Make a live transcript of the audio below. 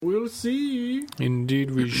will see.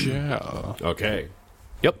 Indeed we shall. Okay.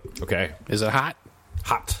 Yep. Okay. Is it hot?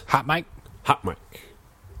 Hot. Hot mic? Hot mic.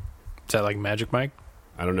 Is that like Magic Mike?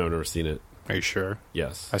 I don't know. I've never seen it. Are you sure?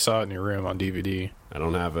 Yes. I saw it in your room on DVD. I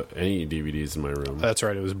don't have any DVDs in my room. That's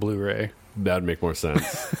right, it was Blu-ray. That'd make more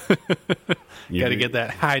sense. Got to get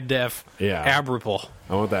that high def Abripple.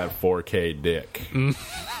 I want that 4K dick.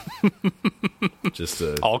 Just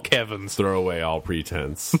to all Kevin's. Throw away all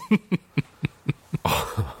pretense.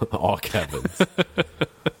 All Kevin's.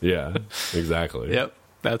 Yeah, exactly. Yep,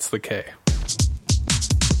 that's the K.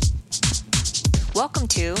 Welcome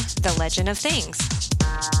to The Legend of Things.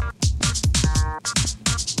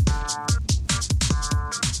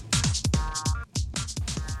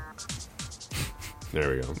 There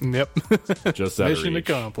we go. Yep. Just that mission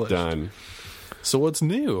accomplished. Done. So what's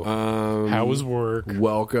new? How was work?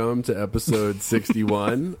 Welcome to episode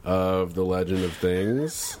 61 of The Legend of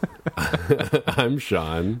Things. I'm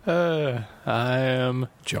Shaun. I am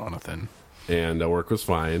Jonathan. And work was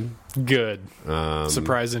fine. Good.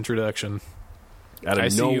 Surprise introduction. Out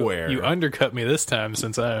of nowhere. You undercut me this time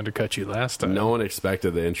since I undercut you last time. No one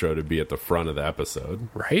expected the intro to be at the front of the episode.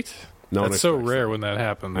 Right? No That's so rare when that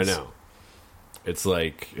happens. I know. It's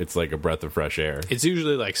like a breath of fresh air. It's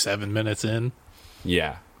usually like 7 minutes in.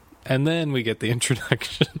 Yeah. And then we get the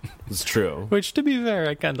introduction. It's true. Which, to be fair,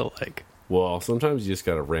 I kind of like. Well, sometimes you just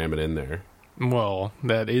got to ram it in there. Well,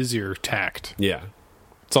 that is your tact. Yeah.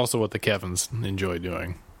 It's also what the Kevins enjoy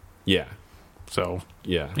doing. Yeah. So,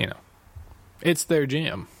 yeah. You know. It's their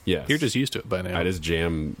jam. Yes. You're just used to it by now. I just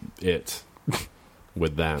jam it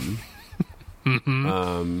with them.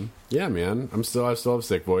 Mm-hmm. Yeah, man. I still have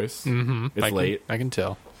sick voice. Mm-hmm. It's late. I can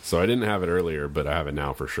tell. So I didn't have it earlier, but I have it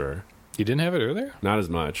now for sure. You didn't have it earlier? Not as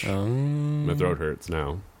much. My throat hurts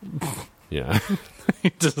now. Yeah.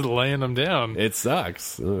 Just laying them down. It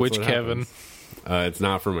sucks. That's Which Kevin? It's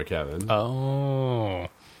not from a Kevin. Oh.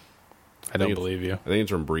 I don't believe you. I think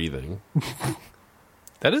it's from breathing.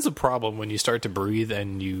 That is a problem when you start to breathe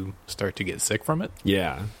and you start to get sick from it.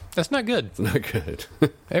 Yeah. That's not good. It's not good.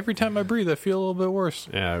 Every time I breathe, I feel a little bit worse.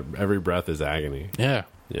 Yeah, every breath is agony. Yeah.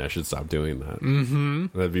 Yeah, I should stop doing that. Mm-hmm.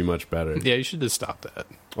 That'd be much better. Yeah, you should just stop that.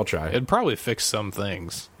 I'll try. It'd probably fix some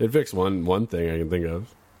things. It'd fix one thing I can think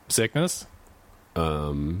of. Sickness?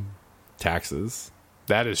 Taxes.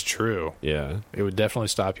 That is true. Yeah. It would definitely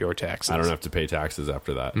stop your taxes. I don't have to pay taxes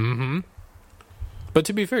after that. Mm-hmm. But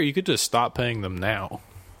to be fair, you could just stop paying them now.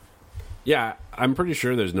 Yeah, I'm pretty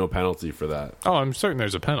sure there's no penalty for that. Oh, I'm certain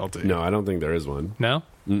there's a penalty. No, I don't think there is one. No?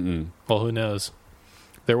 Mm-mm. Well, who knows?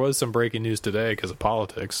 There was some breaking news today because of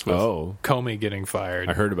politics with Comey getting fired.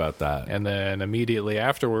 I heard about that. And then immediately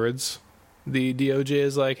afterwards, the DOJ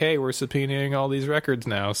is like, hey, we're subpoenaing all these records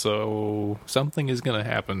now, so something is going to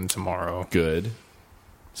happen tomorrow. Good.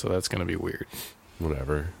 So that's going to be weird.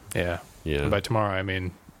 Whatever. Yeah. Yeah. And by tomorrow, I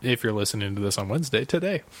mean, if you're listening to this on Wednesday,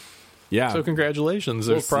 today. Yeah. So congratulations.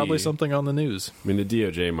 There's probably something on the news. I mean, the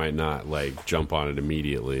DOJ might not, jump on it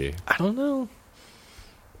immediately. I don't know.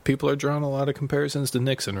 People are drawing a lot of comparisons to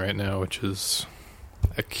Nixon right now, which is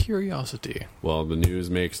a curiosity. Well, the news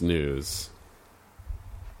makes news.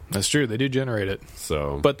 That's true. They do generate it.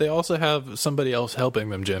 So, but they also have somebody else helping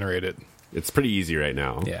them generate it. It's pretty easy right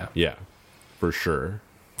now. Yeah. Yeah. For sure.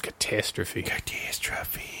 Catastrophe.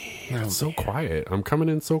 It's so quiet. I'm coming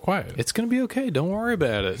in so quiet. It's going to be okay. Don't worry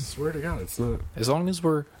about it. I swear to God, it's not. As long as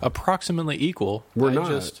we're approximately equal. We're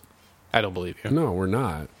not. I don't believe you. No, we're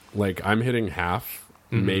not. I'm hitting half,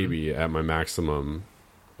 maybe, at my maximum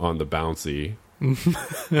on the bouncy,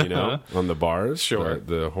 on the bars. Sure.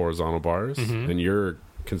 The horizontal bars. And you're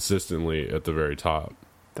consistently at the very top.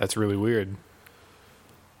 That's really weird.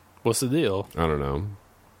 What's the deal? I don't know.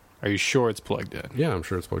 Are you sure it's plugged in? Yeah, I'm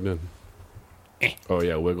sure it's plugged in. Oh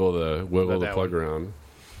yeah, wiggle the plug around.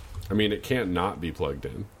 I mean, it can't not be plugged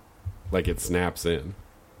in. It snaps in.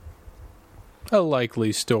 A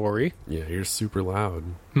likely story. Yeah, you're super loud.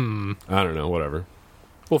 I don't know, whatever.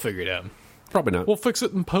 We'll figure it out. Probably not. We'll fix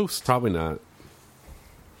it in post. Probably not.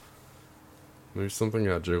 There's something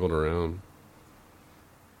got jiggled around.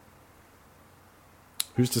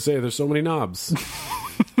 Who's to say there's so many knobs?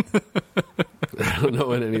 I don't know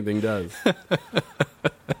what anything does.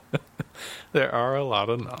 There are a lot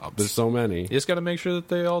of knobs. There's so many. You just got to make sure that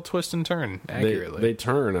they all twist and turn accurately. They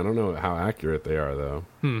turn. I don't know how accurate they are, though.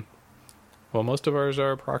 Well, most of ours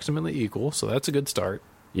are approximately equal, so that's a good start.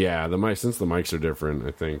 Yeah, since the mics are different,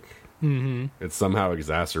 I think it's somehow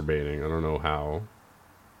exacerbating. I don't know how.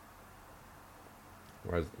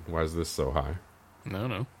 Why is this so high?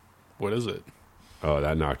 No. What is it? Oh,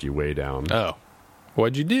 that knocked you way down. Oh.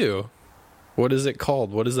 What'd you do? What is it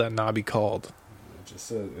called? What is that knobby called?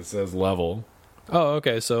 It says level. Oh,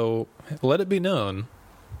 okay. So let it be known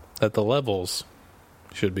that the levels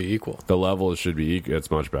should be equal. The levels should be equal.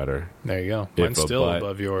 It's much better. There you go. Mine's still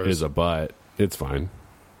above yours. Is a butt. It's fine.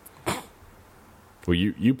 Well,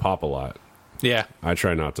 you pop a lot. Yeah. I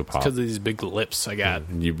try not to pop. Because of these big lips I got.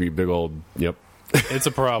 You be big old, yep. It's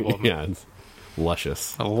a problem. Yeah, it's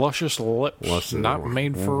luscious. A luscious lips, not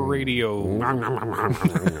made for radio.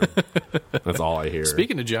 That's all I hear.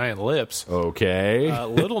 Speaking of giant lips. Okay.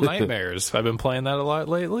 Little Nightmares. I've been playing that a lot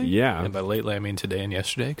lately. Yeah. And by lately, I mean today and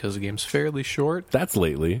yesterday, because the game's fairly short. That's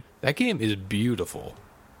lately. That game is beautiful.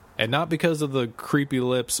 And not because of the creepy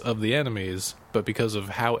lips of the enemies, but because of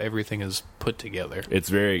how everything is put together. It's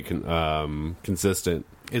very consistent.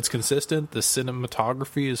 It's consistent. The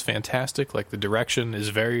cinematography is fantastic. Like, the direction is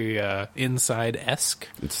very Inside-esque.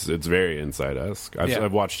 It's very Inside-esque.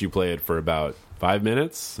 I've watched you play it for about 5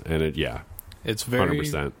 minutes, and it's very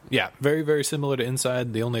 100%. Yeah, very, very similar to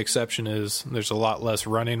Inside. The only exception is there's a lot less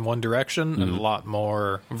running one direction and a lot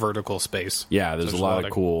more vertical space. Yeah, there's a lot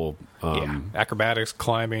of cool acrobatics,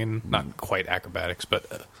 climbing, not quite acrobatics,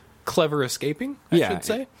 but clever escaping, I should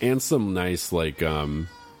say. And some nice, like,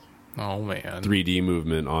 oh man, 3D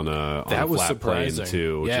movement on a flat plane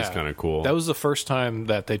too, which is kind of cool. That was the first time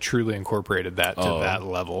that they truly incorporated that to that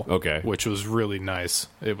level. Okay, which was really nice.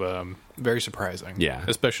 It very surprising. Yeah,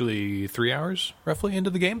 especially 3 hours roughly into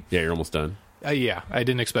the game. Yeah, you're almost done. Yeah, I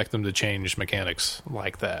didn't expect them to change mechanics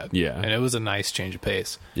like that. Yeah, and it was a nice change of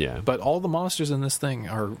pace. Yeah, but all the monsters in this thing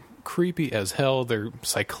are creepy as hell. They're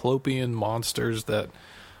cyclopean monsters that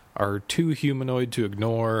are too humanoid to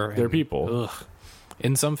ignore. They're people. Ugh.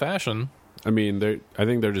 In some fashion. I mean, I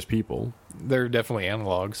think they're just people. They're definitely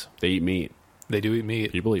analogs. They eat meat. They do eat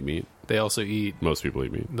meat. People eat meat. They also eat... Most people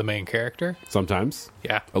eat meat. The main character? Sometimes.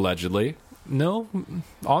 Yeah. Allegedly. No,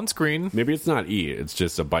 on screen. Maybe it's not eat. It's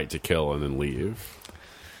just a bite to kill and then leave.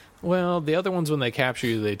 Well, the other ones, when they capture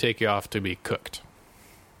you, they take you off to be cooked.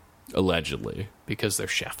 Allegedly. Because they're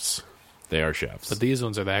chefs. They are chefs. But these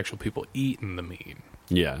ones are the actual people eating the meat.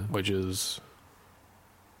 Yeah. Which is...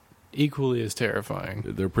 equally as terrifying.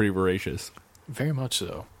 They're pretty voracious. Very much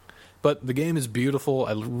so. But the game is beautiful.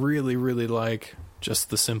 I really, really like just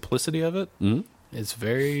the simplicity of it. Mm-hmm. It's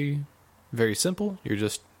very, very simple. You're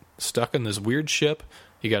just stuck in this weird ship.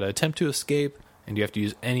 You got to attempt to escape, and you have to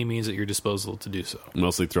use any means at your disposal to do so.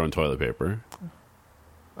 Mostly throwing toilet paper.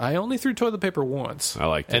 I only threw toilet paper once. I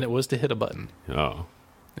liked it. And it was to hit a button. Oh.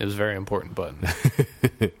 It was a very important button.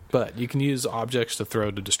 But you can use objects to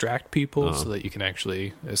throw to distract people so that you can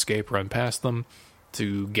actually escape, run past them,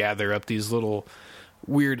 to gather up these little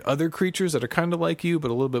weird other creatures that are kind of like you, but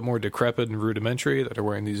a little bit more decrepit and rudimentary, that are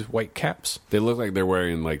wearing these white caps. They look like they're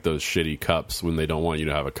wearing like those shitty cups when they don't want you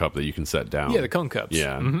to have a cup that you can set down. Yeah, the cone cups.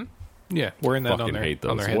 Yeah. Mm-hmm. Yeah, wearing that on their heads.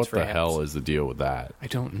 What the hell is the deal with that? I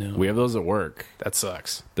don't know. We have those at work. That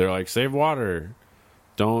sucks. They're like, save water.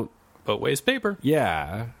 Don't... But waste paper.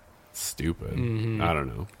 Yeah. Stupid. Mm-hmm. I don't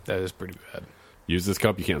know. That is pretty bad. Use this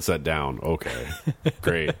cup you can't set down. Okay.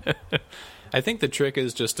 Great. I think the trick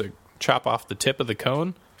is just to chop off the tip of the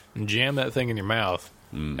cone and jam that thing in your mouth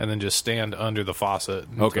and then just stand under the faucet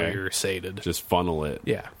until you're sated. Just funnel it.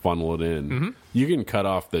 Yeah. Funnel it in. Mm-hmm. You can cut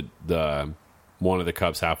off the one of the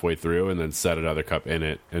cups halfway through and then set another cup in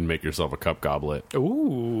it and make yourself a cup goblet.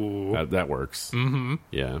 Ooh. That works. Mm-hmm.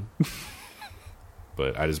 Yeah.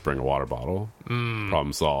 But I just bring a water bottle.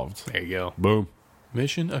 Problem solved. There you go. Boom.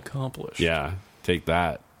 Mission accomplished. Yeah. Take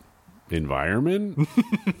that. Environment?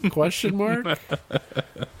 Question mark? I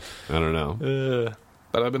don't know.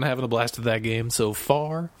 But I've been having a blast with that game so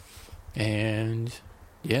far. And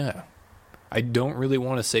yeah. I don't really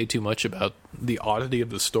want to say too much about the oddity of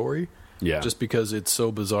the story. Yeah. Just because it's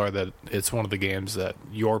so bizarre that it's one of the games that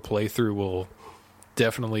your playthrough will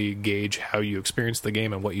definitely gauge how you experience the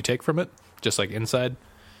game and what you take from it. Just like Inside,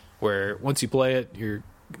 where once you play it,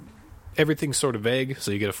 everything's sort of vague, so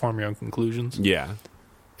you get to form your own conclusions. Yeah.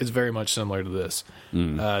 It's very much similar to this.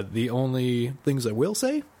 The only things I will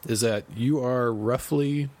say is that you are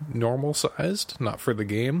roughly normal sized, not for the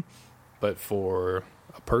game, but for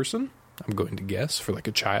a person, I'm going to guess, for like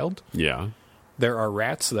a child. Yeah. There are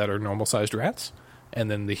rats that are normal sized rats, and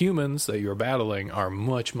then the humans that you're battling are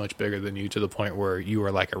much, much bigger than you, to the point where you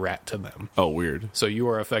are like a rat to them. Oh, weird. So you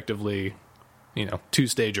are effectively...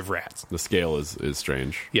 2-stage of rats. The scale is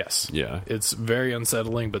strange. Yes. Yeah. It's very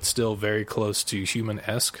unsettling, but still very close to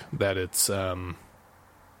human-esque, that it's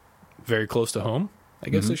very close to home, I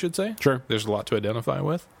guess I should say. Sure. There's a lot to identify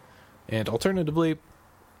with. And alternatively,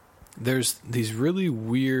 there's these really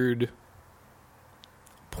weird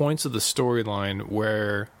points of the storyline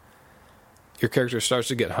where your character starts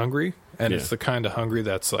to get hungry And it's the kind of hungry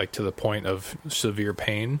that's like to the point of severe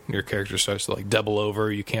pain. Your character starts to like double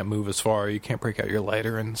over. You can't move as far. You can't break out your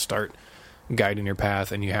lighter and start guiding your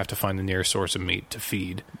path. And you have to find the nearest source of meat to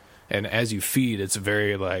feed. And as you feed, it's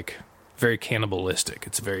very cannibalistic.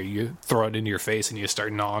 It's you throw it into your face and you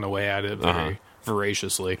start gnawing away at it very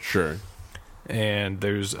voraciously. Sure. And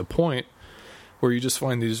there's a point where you just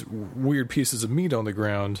find these weird pieces of meat on the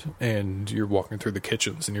ground, and you're walking through the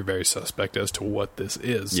kitchens, and you're very suspect as to what this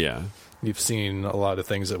is. Yeah. You've seen a lot of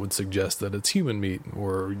things that would suggest that it's human meat,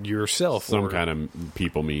 or yourself. Some kind of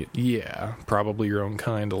people meat. Yeah, probably your own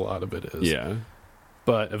kind, a lot of it is. Yeah.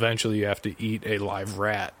 But eventually you have to eat a live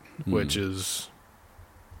rat, which is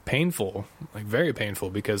painful, like very painful,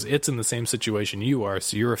 because it's in the same situation you are,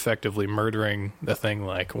 so you're effectively murdering the thing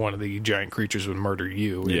like one of the giant creatures would murder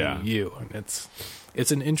you. And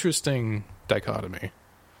it's an interesting dichotomy.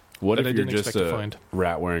 What if you're just a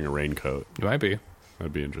rat wearing a raincoat? You might be.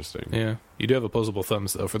 That'd be interesting. Yeah. You do have opposable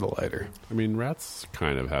thumbs, though, for the lighter. I mean, rats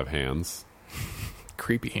kind of have hands.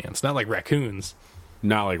 Creepy hands. Not like raccoons.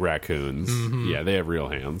 Not like raccoons. Mm-hmm. Yeah, they have real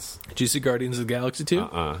hands. Did you see Guardians of the Galaxy 2?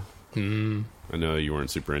 I know you weren't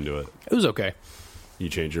super into it. It was okay. You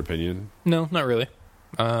changed your opinion? No, not really.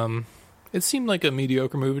 It seemed like a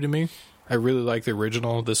mediocre movie to me. I really liked the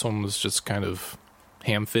original. This one was just kind of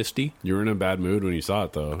ham-fisty. You were in a bad mood when you saw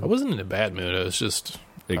it, though. I wasn't in a bad mood. I was just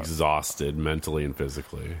exhausted mentally and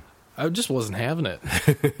physically. I just wasn't having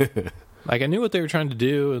it. Like, I knew what they were trying to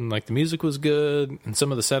do, and like the music was good, and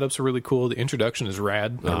some of the setups are really cool. The introduction is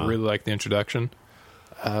rad. I really like the introduction.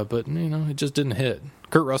 But, it just didn't hit.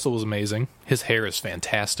 Kurt Russell was amazing. His hair is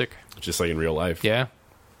fantastic. Just like in real life. Yeah.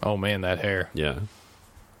 Oh, man, that hair. Yeah.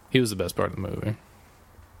 He was the best part of the movie.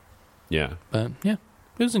 Yeah. But, yeah,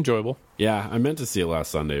 it was enjoyable. Yeah, I meant to see it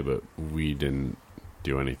last Sunday, but we didn't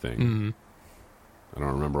do anything. Mm-hmm. I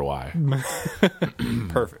don't remember why.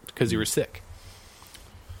 Perfect, because you were sick.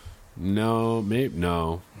 No, maybe,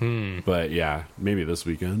 no. But, yeah, maybe this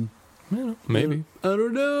weekend. Yeah, maybe. I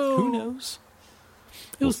don't know. Who knows?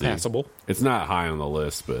 It was passable. It's not high on the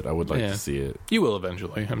list, but I would like to see it. You will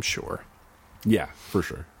eventually, I'm sure. Yeah, for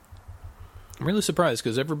sure. I'm really surprised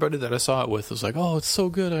because everybody that I saw it with was like, oh, it's so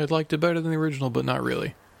good. I liked it better than the original, but not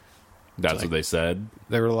really. That's what they said?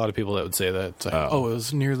 There were a lot of people that would say that. It's like, it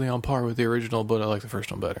was nearly on par with the original, but I like the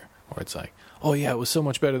first one better. Or it's like, oh, yeah, it was so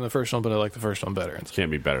much better than the first one, but I like the first one better. It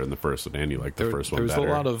can't be better than the first one, and you like the first one better. There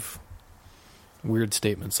was a lot of weird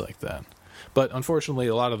statements like that. But unfortunately,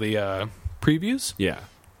 a lot of the previews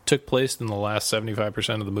took place in the last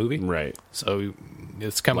 75% of the movie. Right. So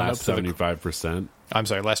it's coming last up to 75%? I'm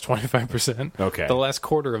sorry, last 25%. Okay. The last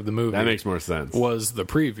quarter of the movie. That makes more sense. Was the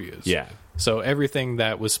previews. Yeah. So everything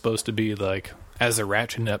that was supposed to be like, as they're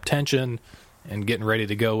ratcheting up tension and getting ready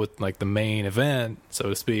to go with like the main event, so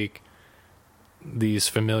to speak, these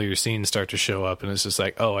familiar scenes start to show up, and it's just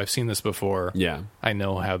like, oh, I've seen this before. Yeah. I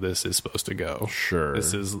know how this is supposed to go. Sure.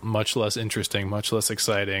 This is much less interesting, much less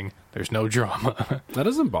exciting. There's no drama. That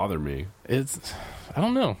doesn't bother me. I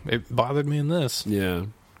don't know. It bothered me in this. Yeah.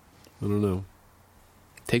 I don't know.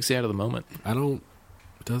 Takes you out of the moment. It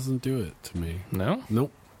doesn't do it to me. No?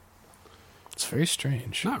 Nope. It's very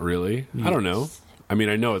strange. Not really. Yes. I don't know. I mean,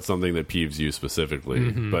 I know it's something that peeves you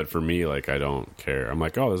specifically, but for me, like, I don't care. I'm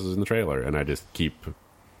like, oh, this is in the trailer, and I just keep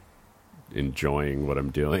enjoying what I'm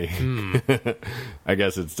doing. I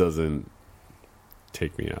guess it doesn't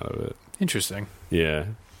take me out of it. Interesting. Yeah.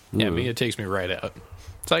 Yeah, me, it takes me right out.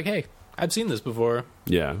 It's like, hey, I've seen this before.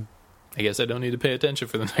 Yeah. I guess I don't need to pay attention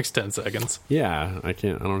for the next 10 seconds. Yeah, I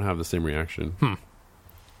don't have the same reaction.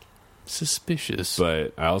 Suspicious.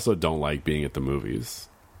 But I also don't like being at the movies.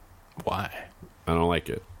 Why? I don't like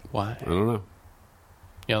it. Why? I don't know.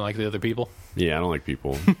 You don't like the other people? Yeah, I don't like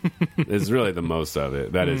people. It's really the most of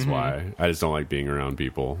it. That is why. I just don't like being around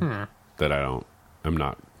people that I'm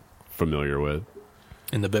not familiar with.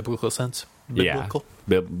 In the biblical sense? Biblical?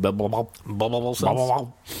 Yeah. Biblical sense.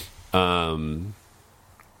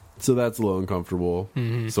 So that's a little uncomfortable.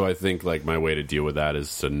 So I think like my way to deal with that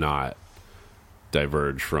is to not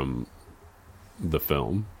diverge from the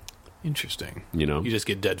film. Interesting. You just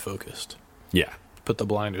get dead focused. Yeah. Put the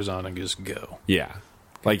blinders on and just go. Yeah.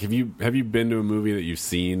 Like have you been to a movie that you've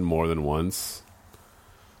seen more than once?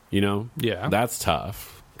 Yeah. That's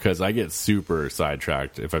tough because I get super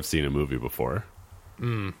sidetracked if I've seen a movie before.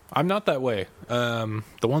 I'm not that way. The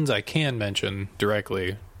ones I can mention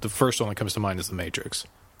directly, the first one that comes to mind is The Matrix.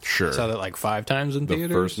 Sure. I saw that like 5 times in theaters.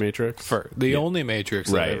 The first Matrix? The only Matrix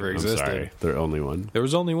that ever existed. I'm sorry. The only one. There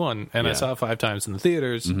was only one, and I saw it 5 times in the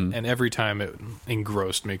theaters, and every time it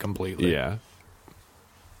engrossed me completely. Yeah.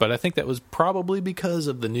 But I think that was probably because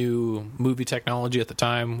of the new movie technology at the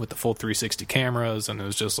time with the full 360 cameras, and it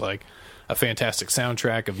was just like a fantastic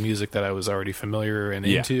soundtrack of music that I was already familiar and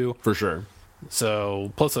into. For sure.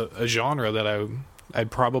 So, plus a genre that I'd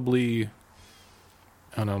probably,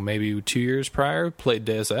 I don't know, maybe 2 years prior played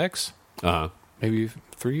Deus Ex. Maybe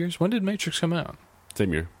 3 years. When did Matrix come out?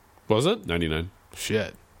 Same year. Was it? 99.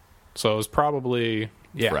 Shit. So it was probably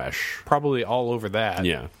fresh. Probably all over that.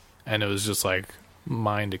 Yeah. And it was just like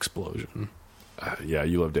mind explosion. Yeah,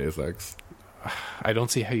 you love Deus Ex. I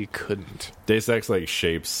don't see how you couldn't. Deus Ex like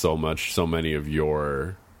shapes so many of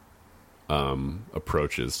your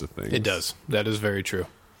approaches to things. It does. That is very true.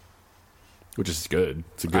 Which is good.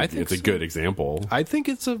 It's a good example. I think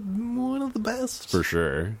it's one of the best. For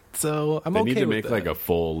sure. So I'm okay with that. They need to make like a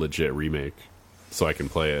full legit remake so I can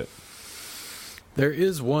play it. There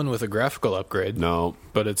is one with a graphical upgrade. No.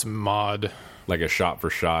 But it's mod. Like a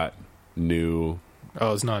shot-for-shot new...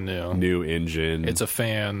 Oh, it's not new. New engine. It's a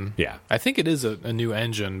fan... Yeah. I think it is a new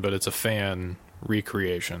engine, but it's a fan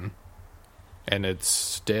recreation. And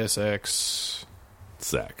it's Deus Ex...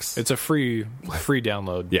 Sex. It's a free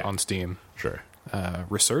download on Steam. Sure.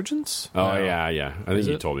 Resurgence? Oh, no. Yeah. I think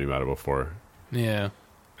you told me about it before. Yeah.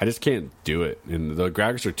 I just can't do it. And the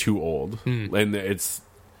graphics are too old. And it's...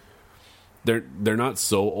 They're not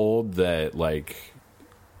so old that, like,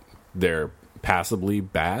 they're passably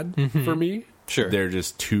bad for me. Sure. They're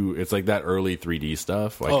just too... It's like that early 3D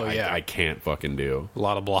stuff. Like, I can't fucking do. A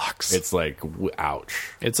lot of blocks. It's like,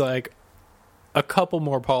 ouch. It's like a couple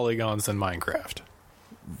more polygons than Minecraft.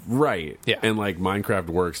 Right. Yeah. And, like, Minecraft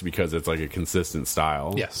works because it's, like, a consistent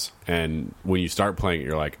style. Yes. And when you start playing it,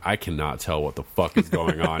 you're like, I cannot tell what the fuck is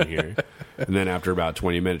going on here. And then after about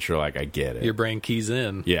 20 minutes, you're like, I get it. Your brain keys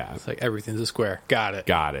in. Yeah. It's like, everything's a square. Got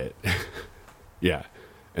it. Yeah.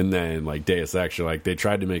 And then, like, Deus Ex, you're like, they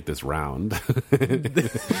tried to make this round.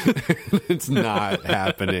 It's not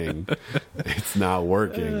happening. It's not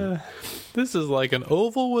working. This is like an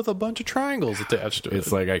oval with a bunch of triangles attached to it.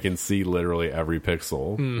 It's like I can see literally every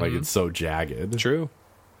pixel. Like, it's so jagged. True.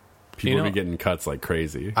 People be getting cuts like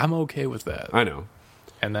crazy. I'm okay with that. I know.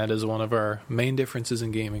 And that is one of our main differences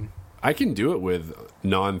in gaming. I can do it with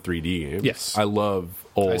non-3D games. Yes. I love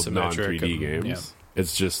old Isometric non-3D games. Yeah.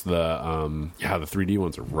 It's just the 3D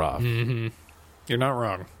ones are rough. You're not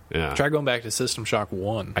wrong. Yeah. Try going back to System Shock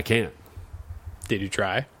 1. I can't. Did you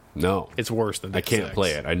try? No. It's worse than I can't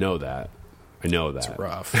play it. I know that. It's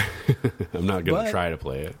rough. I'm not going to try to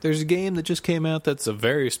play it. There's a game that just came out that's a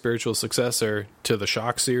very spiritual successor to the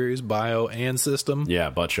Shock series, Bio and System. Yeah,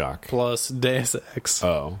 Butt Shock. Plus Deus Ex.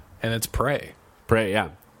 Oh. And it's Prey. Yeah.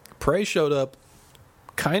 Prey showed up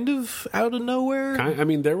kind of out of nowhere. I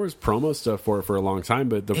mean, there was promo stuff for it for a long time,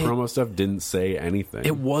 but the promo stuff didn't say anything.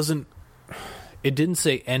 It didn't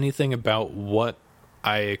say anything about what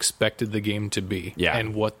I expected the game to be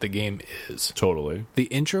and what the game is. Totally. The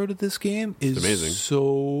intro to this game is amazing.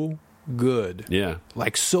 So good. Yeah.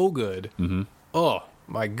 Like, so good. Mm-hmm. Oh,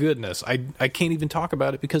 my goodness. I can't even talk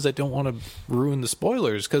about it because I don't want to ruin the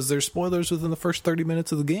spoilers, because there's spoilers within the first 30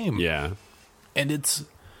 minutes of the game. Yeah. And it's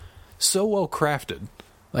so well crafted.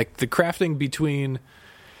 Like, the crafting between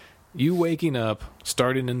you waking up,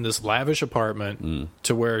 starting in this lavish apartment,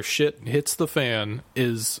 to where shit hits the fan,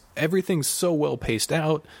 is everything's so well paced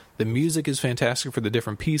out. The music is fantastic for the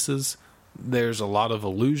different pieces. There's a lot of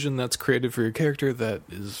illusion that's created for your character that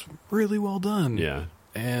is really well done. Yeah.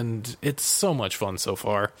 And it's so much fun so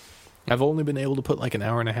far. I've only been able to put like an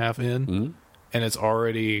hour and a half in, and it's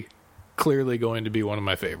already clearly going to be one of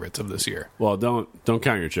my favorites of this year. Well, don't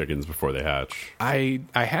count your chickens before they hatch. I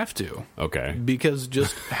have to. Okay. Because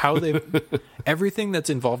just how everything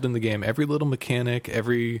that's involved in the game, every little mechanic,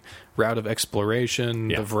 every route of exploration,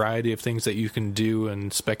 the variety of things that you can do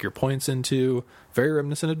and spec your points into, very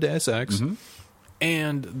reminiscent of Deus Ex.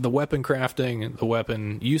 And the weapon crafting, the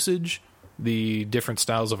weapon usage, the different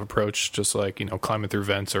styles of approach, just like, climbing through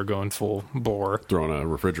vents or going full bore. Throwing a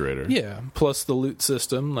refrigerator. Yeah. Plus the loot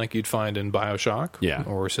system like you'd find in Bioshock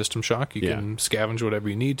or System Shock. You can scavenge whatever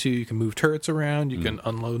you need to. You can move turrets around. You can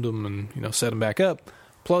unload them and, set them back up.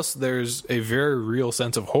 Plus there's a very real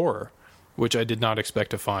sense of horror, which I did not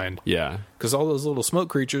expect to find. Yeah. Because all those little smoke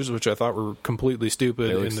creatures, which I thought were completely stupid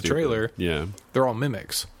in the trailer, they're all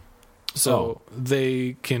mimics. So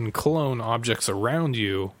they can clone objects around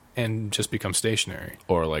you and just become stationary.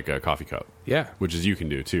 Or like a coffee cup. Yeah. Which is you can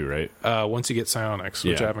do too, right? Once you get psionics,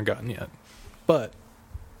 which I haven't gotten yet. But,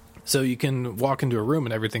 so you can walk into a room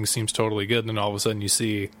and everything seems totally good, and then all of a sudden you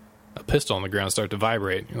see a pistol on the ground start to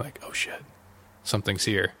vibrate, and you're like, oh shit, something's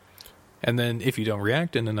here. And then if you don't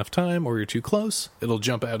react in enough time, or you're too close, it'll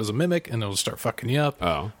jump out as a mimic, and it'll start fucking you up.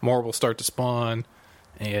 Oh. More will start to spawn,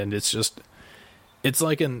 and it's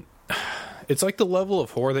like the level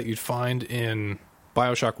of horror that you'd find in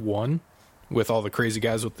BioShock 1 with all the crazy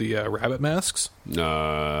guys with the rabbit masks.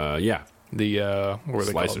 Yeah. The what were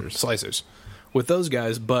they called? Slicers. Slicers. With those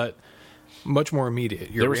guys, but much more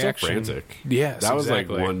immediate. Your they were reaction, so frantic. Yes, that was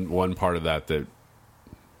exactly. like one part of that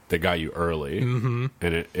got you early, and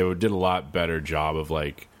it did a lot better job of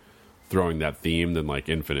like throwing that theme than like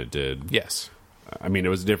Infinite did. Yes. I mean, it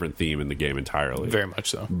was a different theme in the game entirely. Very much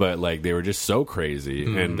so. But like they were just so crazy,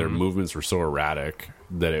 and their movements were so erratic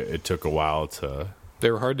that it took a while to. They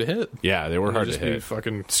were hard to hit. Yeah, they were hard to Be hit.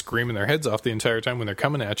 fucking screaming their heads off the entire time when they're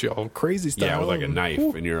coming at you, all crazy style. Yeah, with like a knife,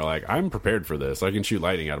 and you're like, I'm prepared for this. I can shoot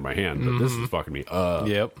lightning out of my hand, but this is fucking me up.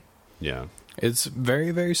 Yep. Yeah. It's very,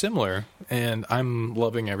 very similar, and I'm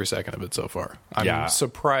loving every second of it so far. I'm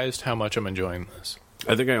surprised how much I'm enjoying this.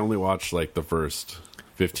 I think I only watched like the first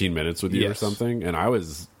 15 minutes with you or something, and I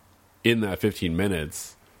was in that 15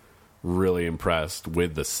 minutes really impressed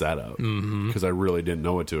with the setup because I really didn't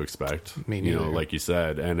know what to expect. Me neither. Like you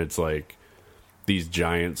said, and it's like these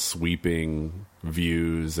giant sweeping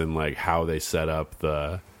views and like how they set up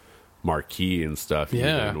the marquee and stuff.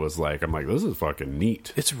 Yeah, was like, I'm like, this is fucking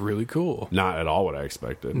neat. It's really cool. Not at all what I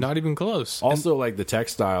expected. Not even close. Also, like the tech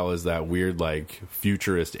style is that weird like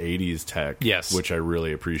futurist 80s tech. Yes, which I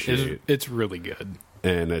really appreciate. It's really good,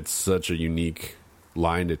 and it's such a unique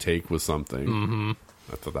line to take with something.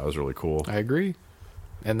 I thought that was really cool. I agree.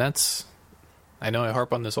 And I know I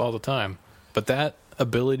harp on this all the time, but that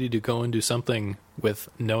ability to go and do something with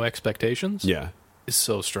no expectations is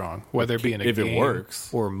so strong. Whether it be in a game it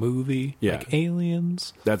works or a movie, like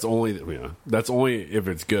Aliens. That's only if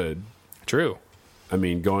it's good. True. I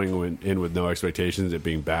mean, going in with no expectations, it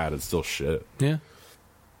being bad, it's still shit. Yeah.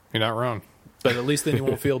 You're not wrong. But at least then you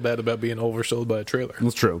won't feel bad about being oversold by a trailer.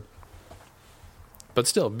 That's true. But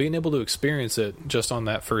still, being able to experience it just on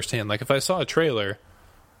that firsthand. Like, if I saw a trailer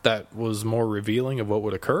that was more revealing of what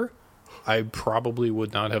would occur, I probably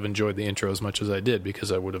would not have enjoyed the intro as much as I did because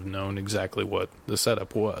I would have known exactly what the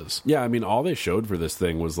setup was. Yeah, I mean, all they showed for this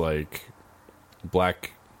thing was, like,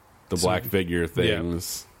 black figure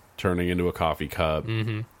things turning into a coffee cup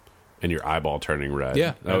and your eyeball turning red.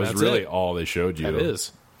 Yeah. That was really all they showed you. That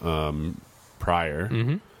is. Prior.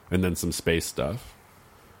 And then some space stuff.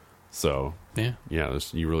 So... Yeah,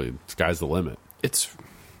 sky's the limit. It's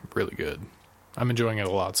really good. I'm enjoying it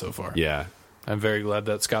a lot so far. Yeah. I'm very glad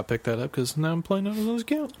that Scott picked that up because now I'm playing on his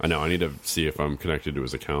account. I know. I need to see if I'm connected to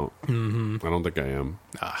his account. I don't think I am.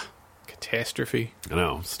 Catastrophe. I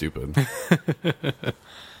know. Stupid.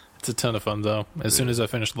 It's a ton of fun, though. As soon as I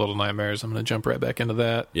finish Little Nightmares, I'm going to jump right back into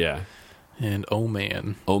that. Yeah. And oh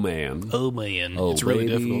man. It's really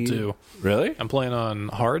difficult too. Really? I'm playing on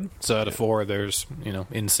hard, so out of 4 there's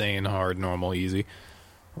insane, hard, normal, easy,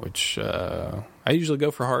 which I usually go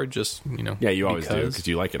for hard, just you always do because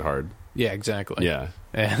you like it hard. Yeah, exactly. Yeah.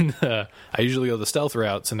 And I usually go the stealth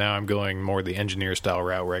route, so now I'm going more the engineer style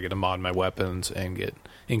route where I get to mod my weapons and get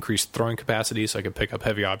increased throwing capacity so I can pick up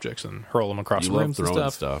heavy objects and hurl them across rooms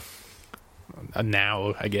and stuff.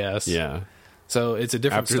 Now, I guess. Yeah. So it's a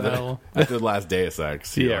different style. After the last Deus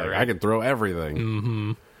Ex, right. I can throw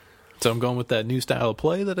everything. So I'm going with that new style of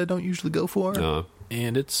play that I don't usually go for,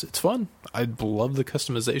 and it's fun. I love the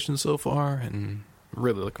customization so far, and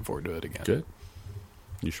really looking forward to it again. Good.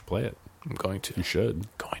 You should play it. I'm going to. You should.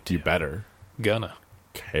 Going to. You better. Gonna.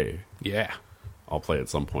 Okay. Yeah. I'll play at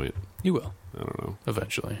some point. You will. I don't know.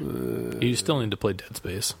 Eventually. You still need to play Dead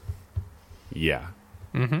Space. Yeah.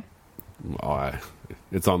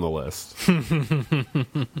 It's on the list.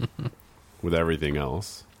 With everything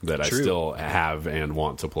else that I still have and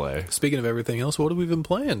want to play. Speaking of everything else, what have we been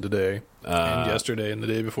playing today? And yesterday and the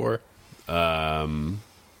day before? The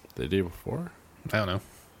day before? I don't know.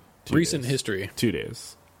 Recent history. 2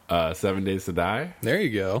 days. 7 Days to Die. There you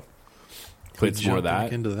go. Played some more of that.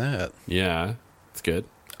 Back into that. Yeah. It's good.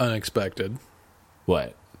 Unexpected.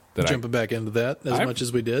 What? Jumping back into that as much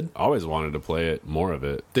as we did? Always wanted to play it, more of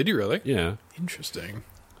it. Did you really? Yeah. Interesting.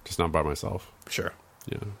 Just not by myself. Sure.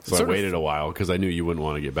 Yeah. So I waited a while because I knew you wouldn't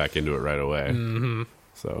want to get back into it right away.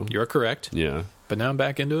 So you're correct. Yeah. But now I'm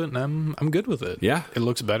back into it, and I'm good with it. Yeah. It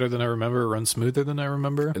looks better than I remember. It runs smoother than I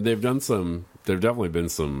remember. There've definitely been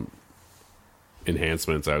some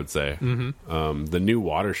enhancements, I would say. The new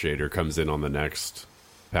water shader comes in on the next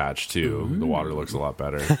patch too. The water looks a lot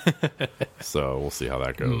better. So we'll see how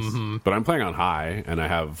that goes. But I'm playing on high, and I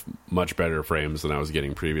have much better frames than I was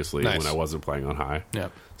getting previously when I wasn't playing on high. Yeah.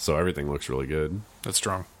 So everything looks really good. That's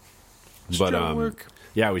strong. But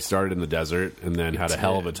yeah, we started in the desert and then had a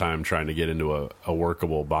hell of a time trying to get into a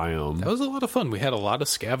workable biome. That was a lot of fun. We had a lot of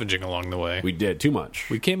scavenging along the way. We did too much.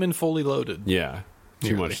 We came in fully loaded. Yeah.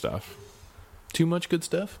 Too much stuff. Too much good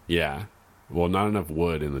stuff? Yeah. Well, not enough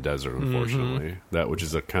wood in the desert, unfortunately. That which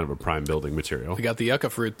is a kind of a prime building material. We got the yucca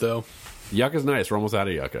fruit, though. Yucca's nice. We're almost out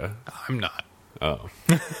of yucca. I'm not. Oh.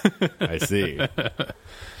 I see.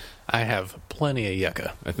 I have plenty of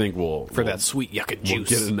yucca. I think for that sweet yucca juice.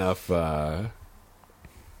 We'll get enough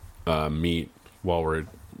meat while we're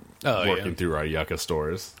working through our yucca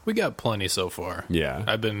stores. We got plenty so far. Yeah.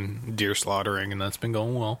 I've been deer slaughtering, and that's been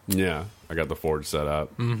going well. Yeah. I got the forge set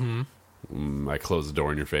up. I closed the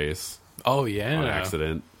door in your face. Oh, yeah. On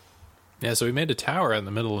accident. Yeah, so we made a tower in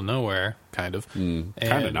the middle of nowhere, kind of. Kind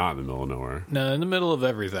of not in the middle of nowhere. No, in the middle of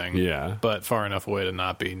everything. Yeah. But far enough away to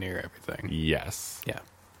not be near everything. Yes. Yeah.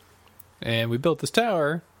 And we built this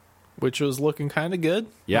tower, which was looking kind of good.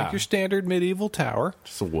 Yeah. Like your standard medieval tower.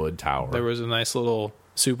 Just a wood tower. There was a nice little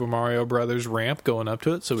Super Mario Brothers ramp going up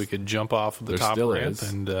to it, so we could jump off of the top ramp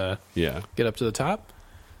and get up to the top.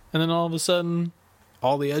 And then all of a sudden,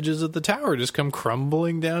 all the edges of the tower just come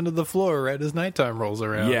crumbling down to the floor right as nighttime rolls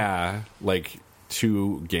around. Yeah, like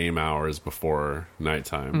 2 game hours before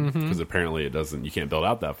nighttime, because apparently you can't build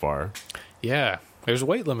out that far. Yeah, there's a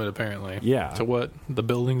weight limit apparently. Yeah, to what the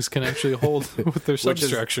buildings can actually hold with their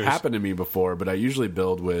substructures. Which has happened to me before, but I usually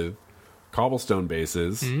build with cobblestone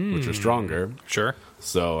bases, which are stronger. Sure.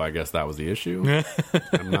 So I guess that was the issue.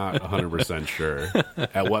 I'm not 100% sure.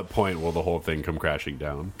 At what point will the whole thing come crashing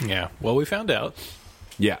down? Yeah. Well, we found out.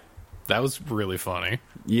 Yeah. That was really funny.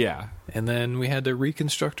 Yeah. And then we had to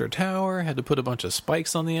reconstruct our tower, had to put a bunch of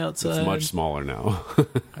spikes on the outside. It's much smaller now.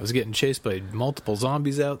 I was getting chased by multiple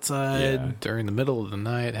zombies outside during the middle of the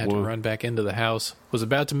night, had to run back into the house, was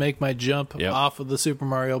about to make my jump off of the Super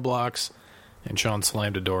Mario blocks, and Sean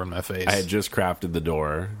slammed a door in my face. I had just crafted the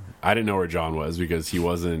door. I didn't know where John was because he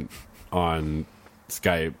wasn't on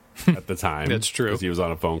Skype at the time. That's true. Because he was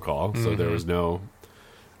on a phone call, so there was no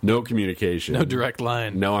communication. No direct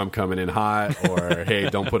line. No, I'm coming in hot, or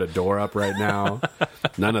hey, don't put a door up right now.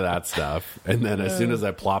 None of that stuff. And then as soon as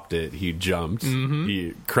I plopped it, he jumped.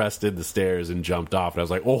 He crested the stairs and jumped off. And I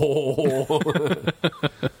was like, oh.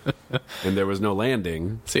 And there was no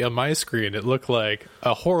landing. See, on my screen, it looked like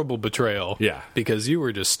a horrible betrayal. Yeah. Because you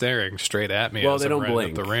were just staring straight at me as they I don't ran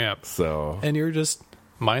blink, up the ramp. So. And you were just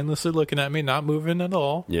mindlessly looking at me, not moving at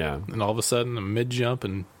all. Yeah. And all of a sudden, a mid-jump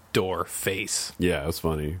and door face. Yeah, it was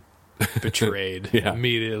funny. Betrayed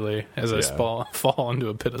immediately as I fall into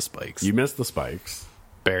a pit of spikes. You missed the spikes.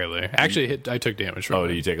 Barely. Actually, I took damage from it. Oh,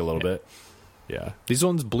 did you take a little bit? Yeah. These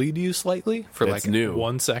ones bleed you slightly for That's like new.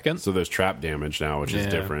 1 second. So there's trap damage now, which is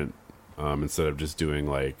different. Instead of just doing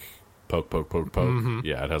like poke, poke, poke, poke.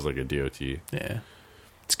 Yeah, it has like a DOT. Yeah.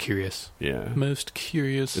 It's curious. Yeah. Most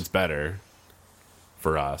curious. It's better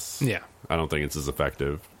for us. Yeah. I don't think it's as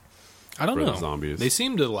effective. I don't for know. The zombies. They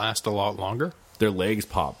seem to last a lot longer. Their legs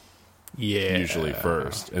pop Yeah. usually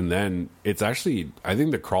first. And then it's actually, I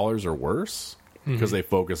think the crawlers are worse because they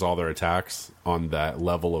focus all their attacks on that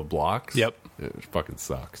level of blocks. Yep. It fucking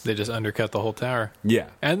sucks. They just undercut the whole tower. Yeah.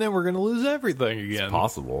 And then we're going to lose everything again. It's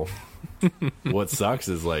possible. What sucks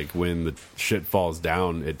is like when the shit falls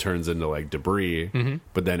down, it turns into like debris,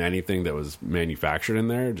 but then anything that was manufactured in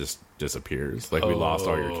there just disappears. Like we lost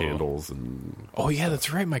all your candles and Oh yeah,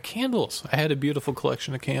 that's right, my candles. I had a beautiful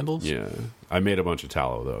collection of candles. yeah. I made a bunch of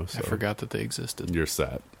tallow though, so I forgot that they existed. you're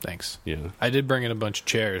set. Thanks. Yeah. I did bring in a bunch of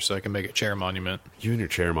chairs so I can make a chair monument. You and your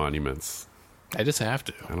chair monuments. I just have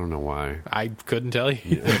to. I don't know why. I couldn't tell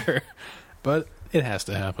you either. But it has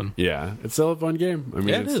to happen. Yeah. It's still a fun game. I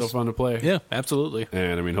mean, it's still fun to play. Yeah, absolutely.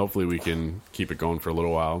 And I mean, hopefully we can keep it going for a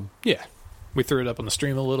little while. Yeah. We threw it up on the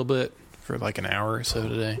stream a little bit for like an hour or so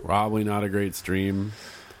today. Probably not a great stream.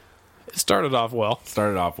 It started off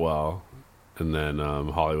well. And then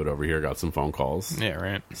Hollywood over here got some phone calls. Yeah,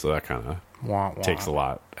 right. So that kind of takes a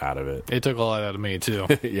lot out of it. It took a lot out of me, too.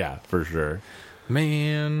 Yeah, for sure.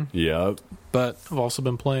 Man. Yep. But I've also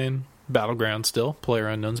been playing Battlegrounds still.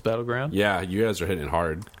 Playerunknown's Battleground. Yeah, you guys are hitting it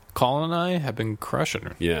hard. Colin and I have been crushing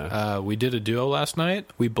her. Yeah. We did a duo last night.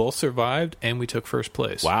 We both survived, and we took first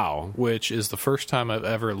place. Wow. Which is the first time I've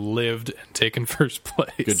ever lived and taken first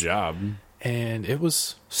place. Good job. And it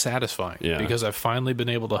was satisfying. Yeah. Because I've finally been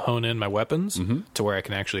able to hone in my weapons to where I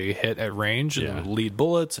can actually hit at range and lead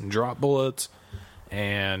bullets and drop bullets.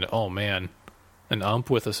 And, oh man, an ump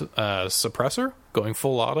with a suppressor going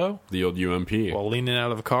full auto. The old UMP. While leaning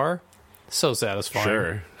out of a car. So satisfying.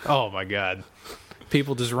 Sure. Oh my god.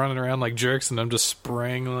 People just running around like jerks, and I'm just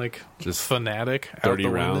spraying like just fanatic. 30 out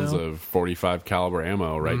the rounds window. of 45 caliber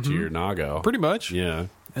ammo right to your nago. Pretty much. Yeah.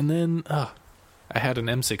 And then I had an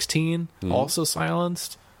M16 also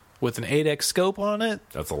silenced with an 8x scope on it.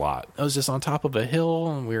 That's a lot. I was just on top of a hill,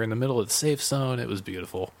 and we were in the middle of the safe zone. It was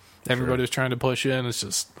beautiful. Everybody was trying to push in. It's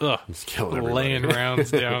just, laying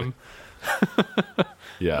rounds down.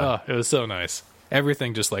 Yeah. It was so nice.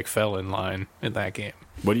 Everything just like fell in line in that game.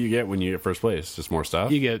 What do you get when you get first place? Just more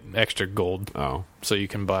stuff? You get extra gold. Oh. So you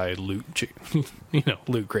can buy loot,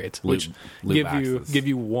 loot crates, which loot give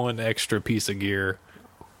you one extra piece of gear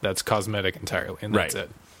that's cosmetic entirely, and that's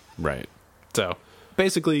it. Right. So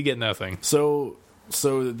basically you get nothing. So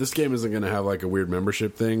this game isn't going to have like a weird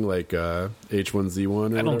membership thing like H1Z1 or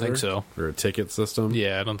I don't whatever? think so. Or a ticket system?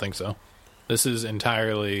 Yeah, I don't think so. This is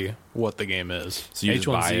entirely what the game is. So you just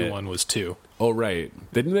buy it. H1Z1 was 2. Oh, right.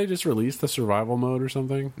 Didn't they just release the survival mode or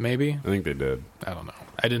something? Maybe. I think they did. I don't know.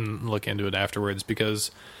 I didn't look into it afterwards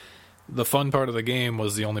because the fun part of the game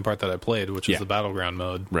was the only part that I played, which was the Battleground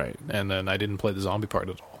mode. Right. And then I didn't play the zombie part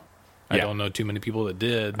at all. I don't know too many people that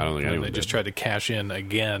did. I don't think anyone they just tried to cash in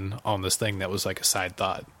again on this thing that was like a side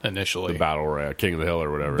thought initially. The Battle Royale, King of the Hill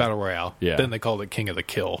or whatever. Battle Royale. Yeah. Then they called it King of the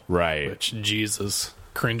Kill. Right. Which, Jesus,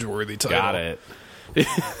 cringeworthy title. Got it.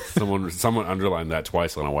 Someone underlined that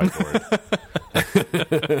twice on a whiteboard.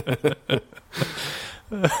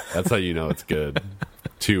 That's how you know it's good.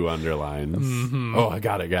 2 underlines. Mm-hmm. Oh, I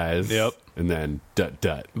got it, guys. Yep. And then ...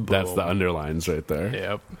 Boom. That's the underlines right there.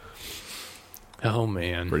 Yep. Oh,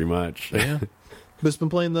 man. Pretty much. Yeah. But been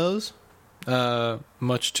playing those.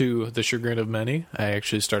 Much to the chagrin of many, I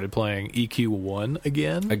actually started playing EQ1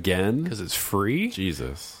 again. Again? Because it's free.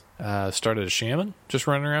 Jesus. Started as Shaman, just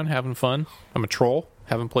running around having fun. I'm a troll.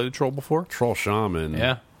 Haven't played a troll before. Troll Shaman.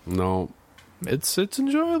 Yeah. No. It's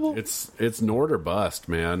enjoyable. It's Nord or bust,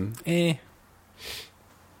 man.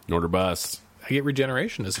 Nord or bust. I get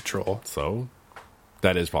regeneration as a troll. So?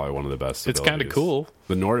 That is probably one of the best It's kind of cool.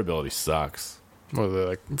 The Nord ability sucks. Or the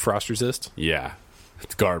like, frost resist. Yeah.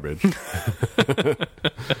 It's garbage.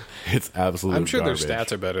 It's absolute I'm sure garbage. their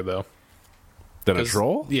stats are better, though. Than a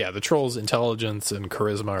troll? Yeah, the troll's intelligence and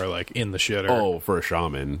charisma are like in the shitter. Oh, for a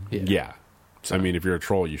shaman. Yeah. So, I mean, if you're a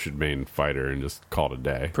troll, you should main fighter and just call it a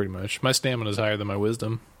day. Pretty much. My stamina is higher than my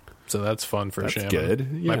wisdom, so that's fun for a shaman. Good.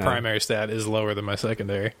 Yeah. My primary stat is lower than my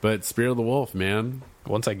secondary. But Spirit of the Wolf, man.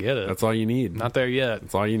 Once I get it. That's all you need. Not there yet.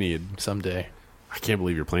 That's all you need. Someday. I can't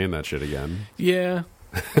believe you're playing that shit again. Yeah.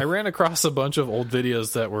 I ran across a bunch of old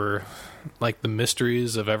videos that were like the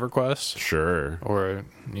mysteries of Everquest. Sure. Or,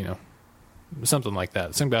 something like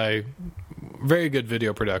that. Some guy, very good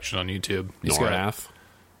video production on YouTube. Norath?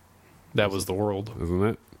 That was the world. Isn't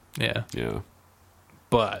it? Yeah. Yeah.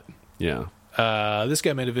 But yeah. This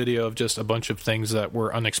guy made a video of just a bunch of things that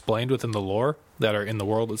were unexplained within the lore that are in the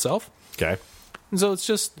world itself. Okay. And so it's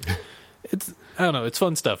just, I don't know, it's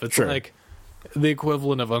fun stuff. It's like the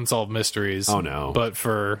equivalent of Unsolved Mysteries. Oh, no. But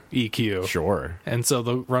for EQ. Sure. And so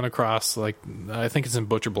they'll run across, like, I think it's in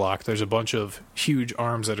Butcher Block, there's a bunch of huge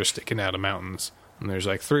arms that are sticking out of mountains. And there's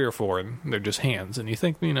like 3 or 4, and they're just hands. And you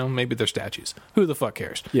think, maybe they're statues. Who the fuck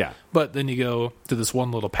cares? Yeah. But then you go to this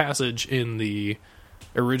one little passage in the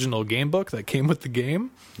original game book that came with the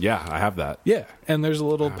game. Yeah, I have that. Yeah. And there's a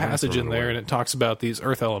little passage in there, and it talks about these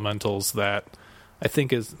earth elementals that I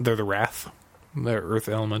think they're the Wrath. They're earth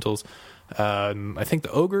elementals. I think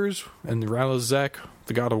the ogres and the Ralazek,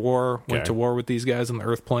 the god of war, went to war with these guys on the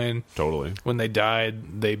earth plane. Totally. When they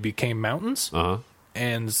died, they became mountains. Uh-huh.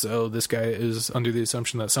 And so this guy is under the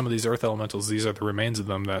assumption that some of these earth elementals, these are the remains of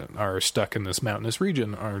them that are stuck in this mountainous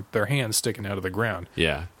region, are their hands sticking out of the ground.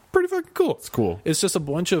 Yeah. Pretty fucking cool. It's cool. It's just a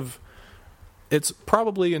bunch of... It's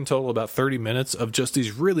probably in total about 30 minutes of just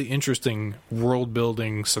these really interesting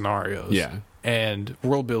world-building scenarios. Yeah. And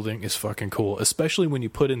world-building is fucking cool, especially when you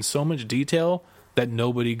put in so much detail that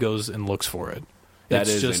nobody goes and looks for it. That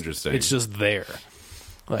is interesting. It's just there.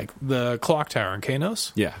 Like the clock tower in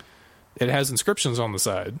Kanos. Yeah. It has inscriptions on the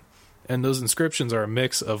side, and those inscriptions are a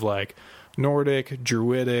mix of like Nordic,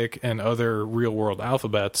 Druidic, and other real world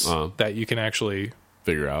alphabets that you can actually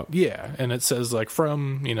figure out. Yeah, and it says like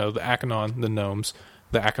from the Akanon, the gnomes,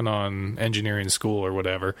 the Akanon engineering school or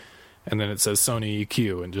whatever, and then it says Sony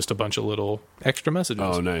EQ and just a bunch of little extra messages.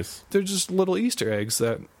 Oh, nice. They're just little Easter eggs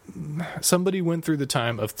that somebody went through the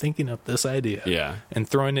time of thinking up this idea, and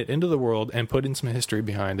throwing it into the world and putting some history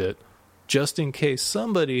behind it. Just in case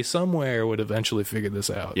somebody somewhere would eventually figure this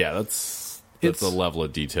out. Yeah, that's a level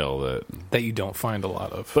of detail that you don't find a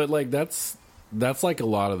lot of. But like that's like a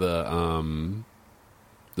lot of the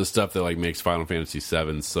stuff that like makes Final Fantasy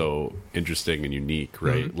VII so interesting and unique,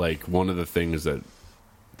 right? Mm-hmm. Like one of the things that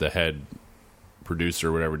the head producer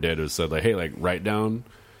or whatever did was said like, hey, like write down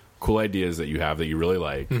cool ideas that you have that you really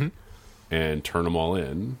like, and turn them all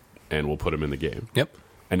in, and we'll put them in the game. Yep.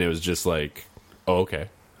 And it was just like, oh, okay.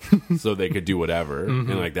 so they could do whatever.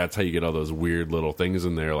 And like that's how you get all those weird little things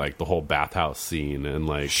in there, like the whole bathhouse scene and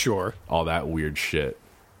like Sure. all that weird shit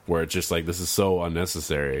where it's just like this is so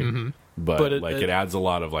unnecessary. But it adds a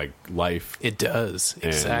lot of like life. It does.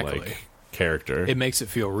 Exactly. And, like, character. It makes it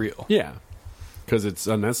feel real. Yeah. Because it's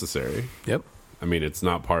unnecessary. Yep. I mean, it's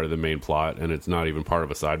not part of the main plot, and it's not even part of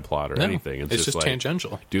a side plot or anything. It's just like,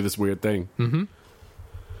 tangential. Do this weird thing.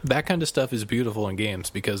 That kind of stuff is beautiful in games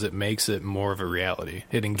because it makes it more of a reality.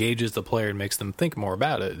 It engages the player and makes them think more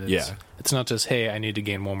about it. It's not just, hey, I need to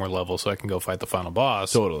gain one more level so I can go fight the final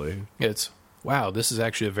boss. Totally. It's, wow, this is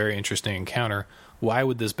actually a very interesting encounter. Why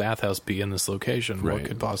would this bathhouse be in this location? Right. What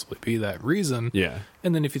could possibly be that reason? Yeah.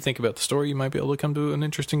 And then if you think about the story, you might be able to come to an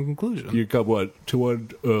interesting conclusion. You come to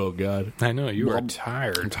one? Oh, God. I know, you are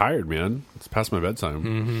tired. I'm tired, man. It's past my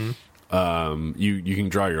bedtime. You can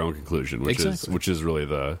draw your own conclusion, which is really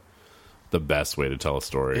the best way to tell a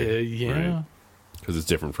story. Yeah. Because it's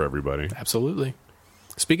different for everybody. Absolutely.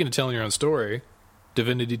 Speaking of telling your own story,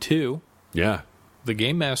 Divinity 2. Yeah. The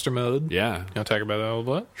Game Master mode. Yeah. You want to talk about that a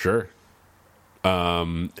little bit? Sure.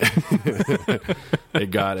 It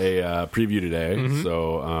got a preview today,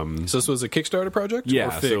 so this was a Kickstarter project? yeah.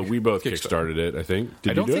 Or Fig? So we both kickstarted it. I think.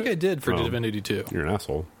 I don't think it? I did for Divinity 2. You're an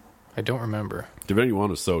asshole. I don't remember. Divinity 1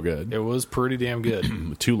 was so good. It was pretty damn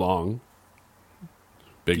good. Too long.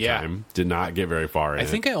 Big time. Did not get very far. I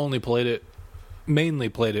think I only mainly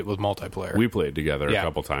played it with multiplayer. We played together a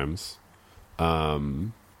couple times.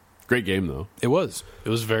 Great game though. It was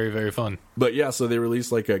very, very fun. But yeah, so they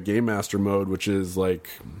released like a Game Master mode, which is like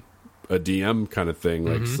a DM kind of thing.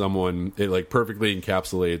 Like it like perfectly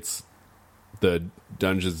encapsulates the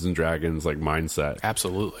Dungeons and Dragons like mindset.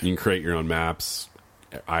 Absolutely. You can create your own maps,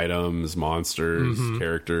 items, monsters,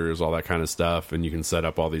 characters, all that kind of stuff, and you can set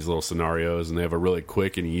up all these little scenarios. And they have a really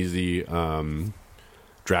quick and easy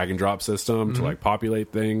drag and drop system to like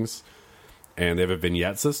populate things. And they have a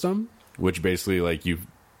vignette system, which basically like you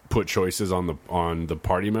put choices on the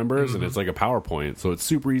party members, and it's like a PowerPoint, so it's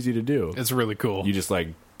super easy to do. It's really cool. You just like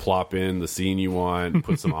plop in the scene you want,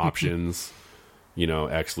 put some options,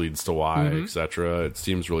 X leads to Y, etc. It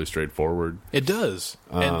seems really straightforward. It does,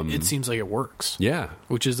 and it seems like it works. Yeah,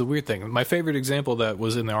 which is the weird thing. My favorite example that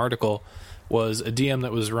was in the article was a DM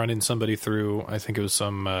that was running somebody through, I think it was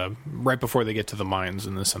some right before they get to the mines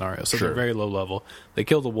in this scenario, so they're very low level. They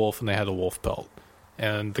killed a wolf and they had a wolf pelt,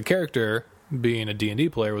 and the character, being a D&D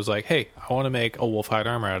player, was like, hey, I want to make a wolf hide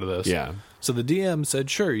armor out of this. Yeah. So the DM said,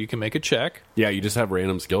 sure, you can make a check. Yeah, you just have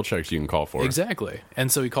random skill checks you can call for. Exactly.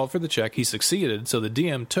 And so he called for the check. He succeeded. So the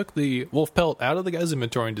DM took the wolf pelt out of the guy's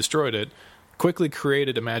inventory and destroyed it, quickly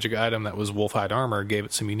created a magic item that was wolf hide armor, gave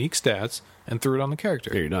it some unique stats, and threw it on the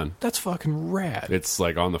character. Yeah, you're done. That's fucking rad. It's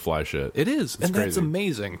like on the fly shit. It is. It's and crazy. That's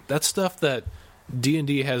amazing. That's stuff that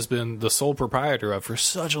D&D has been the sole proprietor of for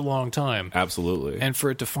such a long time. Absolutely. And for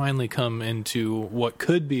it to finally come into what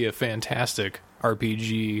could be a fantastic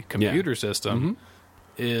RPG computer system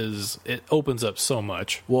it opens up so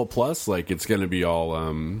much. Well, plus like it's going to be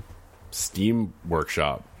all Steam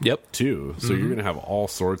Workshop. Yep. Too. So you're going to have all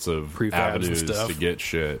sorts of Prefabs avenues and stuff to get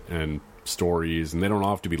shit and stories, and they don't all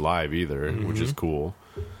have to be live either, which is cool.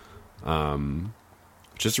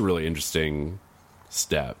 Just a really interesting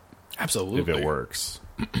step. Absolutely. If it works.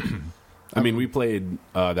 I mean, we played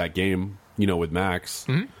that game, with Max,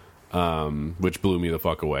 which blew me the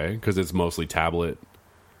fuck away because it's mostly tablet.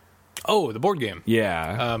 Oh, the board game.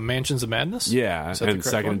 Yeah. Mansions of Madness? Yeah. And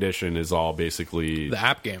second one? edition is all basically... The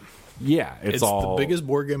app game. Yeah. It's all... the biggest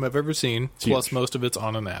board game I've ever seen, plus huge. most of it's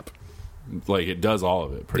on an app. Like, it does all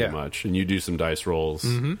of it, pretty much. And you do some dice rolls,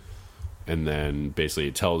 and then basically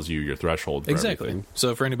it tells you your threshold for everything.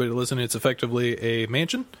 So for anybody listening, it's effectively a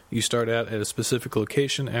mansion. You start out at a specific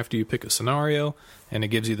location after you pick a scenario, and it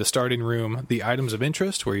gives you the starting room, the items of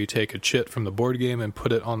interest, where you take a chit from the board game and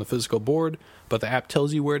put it on the physical board, but the app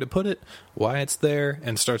tells you where to put it, why it's there,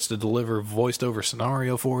 and starts to deliver voiced over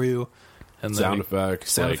scenario for you. And sound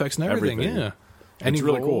effects and everything. Yeah. It's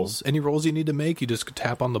really cool. Any rolls you need to make, you just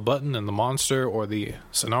tap on the button and the monster or the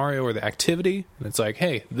scenario or the activity, and it's like,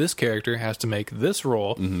 hey, this character has to make this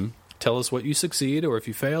roll. Tell us what you succeed or if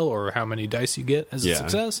you fail or how many dice you get as a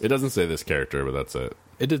success. It doesn't say this character, but that's it.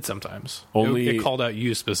 It did sometimes. Only it called out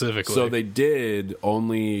you specifically. So they did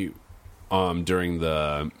only during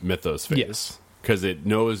the Mythos phase. Yes. Because it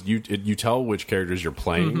knows you tell which characters you're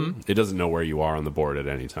playing. It doesn't know where you are on the board at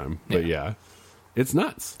any time. But yeah. It's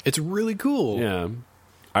nuts. It's really cool. Yeah.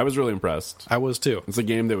 I was really impressed. I was too. It's a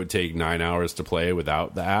game that would take 9 hours to play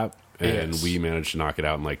without the app, and Yes. we managed to knock it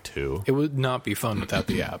out in like 2. It would not be fun without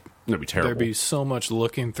the app. That'd be terrible. There'd be so much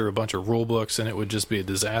looking through a bunch of rule books, and it would just be a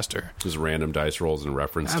disaster. Just random dice rolls and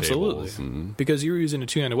reference Absolutely. tables. And, Because you were using a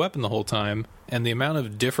two-handed weapon the whole time, and the amount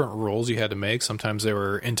of different rolls you had to make, sometimes they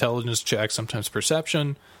were intelligence checks, sometimes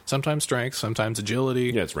perception, sometimes strength, sometimes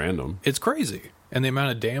agility. yeah, it's random. It's crazy. And the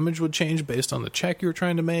amount of damage would change based on the check you were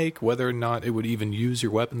trying to make, whether or not it would even use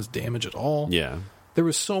your weapon's damage at all. Yeah. There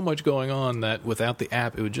was so much going on that without the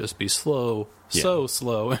app, it would just be slow, so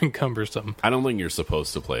slow and cumbersome. I don't think you're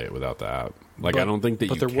supposed to play it without the app. Like, I don't think that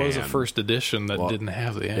you But there was a can. first edition that didn't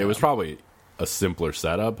have the app. It was probably a simpler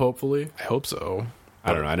setup, hopefully. I hope so.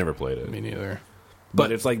 I don't know. I never played it. Me neither.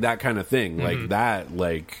 But it's like that kind of thing. Like, that,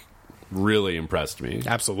 like, really impressed me.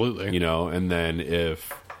 Absolutely. You know, and then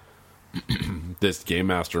if this Game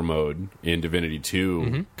Master mode in Divinity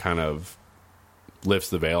 2 kind of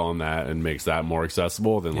lifts the veil on that and makes that more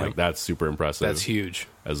accessible, then, like, that's super impressive. That's huge.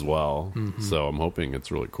 As well. So I'm hoping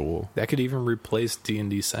it's really cool. That could even replace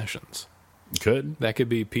D&D sessions. Could. That could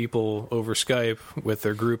be people over Skype with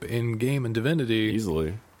their group in-game in Divinity,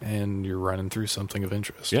 Easily. and you're running through something of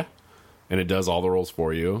interest. Yeah. And it does all the rolls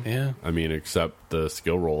for you. Yeah. I mean, except the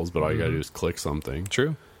skill rolls, but all you gotta do is click something.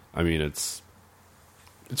 True. I mean, it's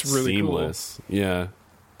really seamless. Yeah.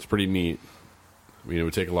 It's pretty neat. I mean, it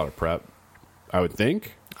would take a lot of prep, I would think.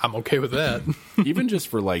 cool. I'm okay with that. Even just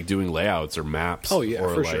for, like, doing layouts or maps. Oh, yeah,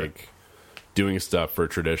 or, for like, sure. doing stuff for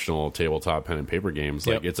traditional tabletop pen and paper games.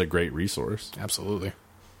 Like, Yep. it's a great resource. Absolutely.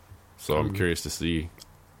 So I'm curious to see.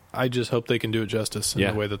 I just hope they can do it justice in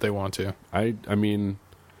Yeah. the way that they want to. I mean,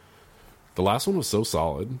 the last one was so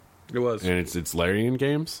solid. It was. And it's Larian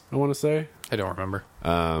Games, I want to say. I don't remember.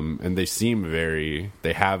 And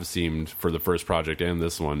they have seemed, for the first project and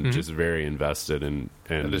this one, just very invested and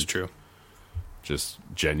That is true. just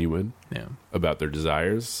genuine Yeah. about their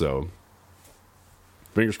desires. So,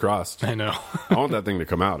 fingers crossed. I know. I want that thing to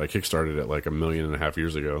come out. I kickstarted it like 1.5 million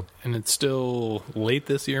years ago. And it's still late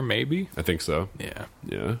this year, maybe? I think so. Yeah.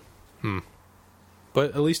 Yeah.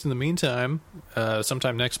 But at least in the meantime,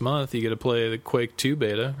 sometime next month, you get to play the Quake 2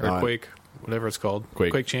 beta, or Quake, whatever it's called.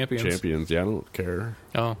 Quake Champions. Champions. Yeah, I don't care.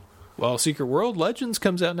 Oh. Well, Secret World Legends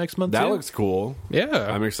comes out next month, That too. looks cool. Yeah.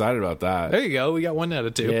 I'm excited about that. There you go. We got 1 out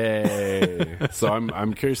of 2. Yay. So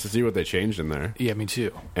I'm curious to see what they changed in there. Yeah, me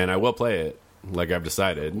too. And I will play it, like I've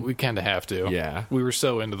decided. We kind of have to. Yeah. We were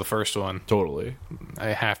so into the first one. Totally. I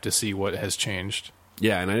have to see what has changed.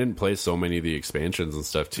 Yeah, and I didn't play so many of the expansions and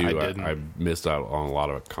stuff, too. I didn't. I missed out on a lot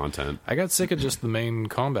of content. I got sick of just the main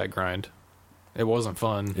combat grind. It wasn't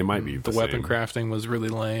fun. It might be The the weapon same. crafting was really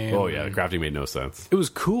lame. Oh, yeah, the crafting made no sense. It was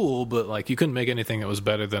cool, but like you couldn't make anything that was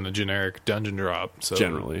better than a generic dungeon drop. So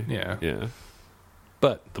Generally. yeah. Yeah.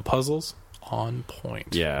 But the puzzles on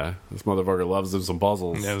point. Yeah. This motherfucker loves them some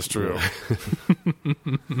puzzles. Yeah, that's true.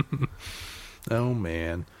 Oh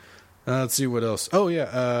man. Let's see what else. Oh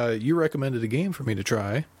yeah, you recommended a game for me to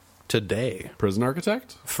try today Prison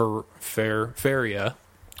Architect? for Faeria.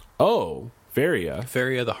 Oh, Faeria.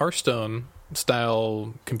 Faeria, the Hearthstone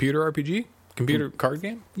style computer RPG, computer card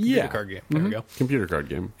game. Yeah. Computer card game. There we go. Computer card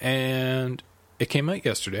game. And it came out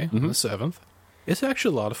yesterday on the 7th. It's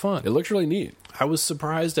actually a lot of fun. It looks really neat. I was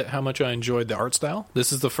surprised at how much I enjoyed the art style.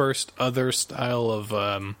 This is the first other style of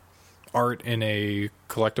art in a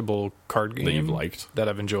collectible card game That you've liked. that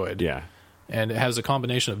I've enjoyed. Yeah. And it has a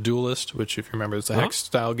combination of Duelist, which, if you remember, is a hex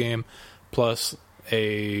style game, plus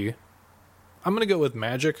I'm going to go with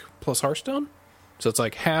Magic plus Hearthstone. So it's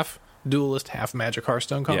like half Duelist, half Magic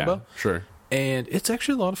Hearthstone combo. Yeah, sure. And it's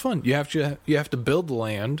actually a lot of fun. You have to build the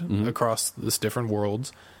land across this different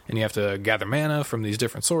worlds, and you have to gather mana from these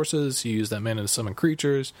different sources. You use that mana to summon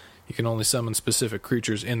creatures. You can only summon specific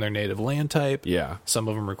creatures in their native land type. Yeah. Some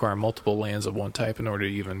of them require multiple lands of one type in order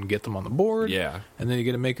to even get them on the board. Yeah. And then you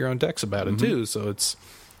get to make your own decks about it too. So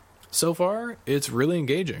so far it's really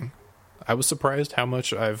engaging. I was surprised how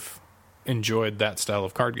much I've enjoyed that style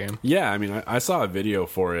of card game. Yeah, I mean, I saw a video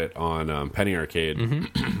for it on Penny Arcade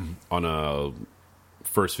on a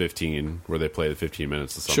first 15 where they play the 15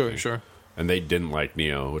 minutes of something. Sure. And they didn't like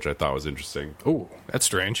Neo, which I thought was interesting. Oh, that's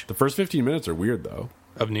strange. The first 15 minutes are weird, though.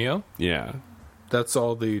 Of Neo? Yeah. That's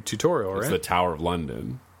all the tutorial, It's right? the Tower of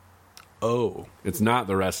London. Oh. It's not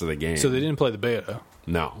the rest of the game. So they didn't play the beta.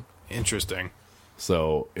 No. Interesting.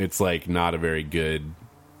 So it's like not a very good,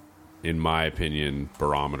 in my opinion,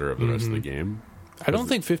 barometer of the rest of the game. I don't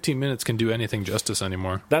think 15 minutes can do anything justice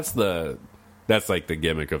anymore. That's like the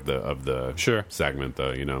gimmick of the Sure. segment,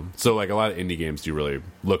 though, you know. So like a lot of indie games do really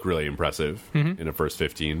look really impressive in the first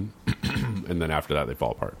 15, and then after that they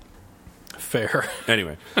fall apart. Fair.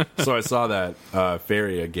 Anyway, so I saw that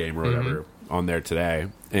Faeria game or whatever, on there today,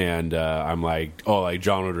 and I'm like, oh, like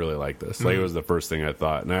John would really like this. Like it was the first thing I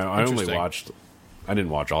thought, and I didn't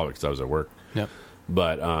watch all of it because I was at work. Yep.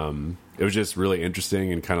 But it was just really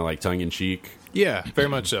interesting and kind of like tongue in cheek. Yeah, very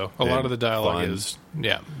much so. A lot of the dialogue fun. is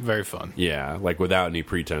very fun. Yeah, like without any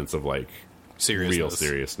pretense of like real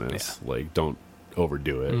seriousness. Yeah. Like don't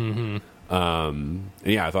overdo it. And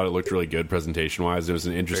yeah, I thought it looked really good presentation wise. There was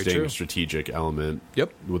an interesting strategic element.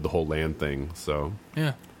 Yep. With the whole land thing. So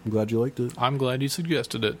yeah, I'm glad you liked it. I'm glad you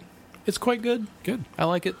suggested it. It's quite good. Good. I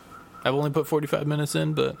like it. I've only put 45 minutes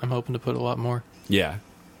in, but I'm hoping to put a lot more. Yeah.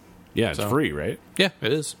 Yeah, it's free, right? Yeah,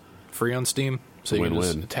 it is. Free on Steam. So you can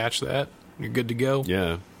just attach that. You're good to go.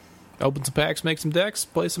 Yeah. Open some packs, make some decks,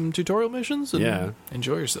 play some tutorial missions, and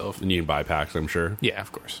enjoy yourself. And you can buy packs, I'm sure. Yeah,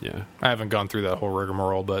 of course. Yeah. I haven't gone through that whole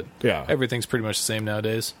rigmarole, but everything's pretty much the same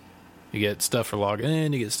nowadays. You get stuff for logging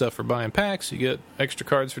in, you get stuff for buying packs, you get extra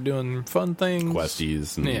cards for doing fun things.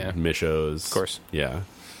 Questies and Mishos. Of course. Yeah.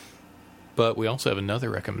 But we also have another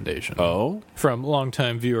recommendation. Oh? From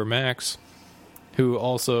longtime viewer Max, who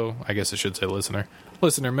also, I guess I should say listener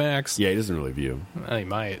Max. Yeah, he doesn't really view. He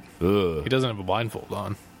might. Ugh. He doesn't have a blindfold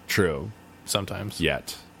on. True. Sometimes.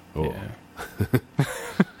 Yet. Oh. Yeah.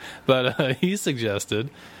 But he suggested,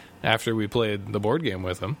 after we played the board game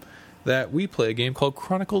with him, that we play a game called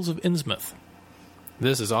Chronicles of Innsmouth.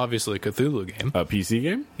 This is obviously a Cthulhu game. A PC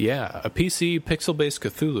game? Yeah, a PC pixel-based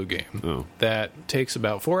Cthulhu game that takes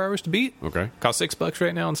about 4 hours to beat. Okay. Costs $6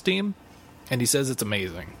 right now on Steam, and he says it's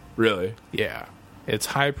amazing. Really? Yeah. It's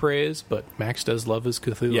high praise, but Max does love his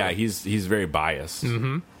Cthulhu. Yeah, he's very biased.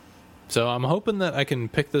 Mm-hmm. So I'm hoping that I can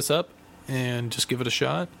pick this up and just give it a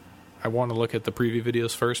shot. I want to look at the preview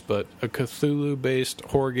videos first, but a Cthulhu-based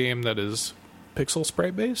horror game that is pixel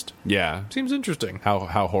sprite-based? Yeah. Seems interesting. How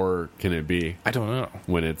horror can it be? I don't know.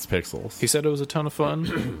 When it's pixels. He said it was a ton of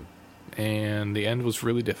fun, and the end was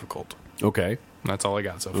really difficult. Okay. That's all I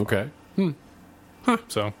got so far. Okay. Huh.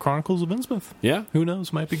 So, Chronicles of Innsmouth. Yeah. Who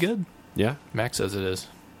knows? Might be good. Yeah. Max says it is.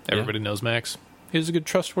 Everybody knows Max. He's a good,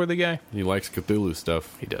 trustworthy guy. He likes Cthulhu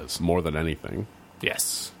stuff. He does. More than anything.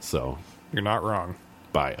 Yes. So. You're not wrong.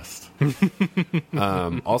 Biased.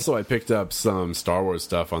 Also, I picked up some Star Wars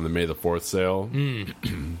stuff on the May the 4th sale.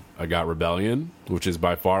 I got Rebellion, which is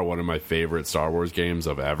by far one of my favorite Star Wars games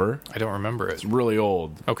of ever. I don't remember it. It's really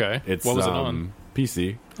old. Okay. It's, what was it on?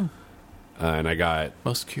 PC. And I got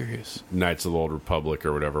Most curious. Knights of the Old Republic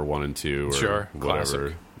or whatever, 1 and 2 or Sure. whatever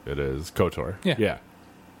Classic. it is. KOTOR. Yeah.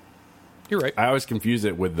 You're right. I always confuse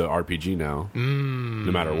it with the RPG now,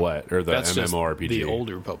 no matter what, or the That's just MMORPG. the Old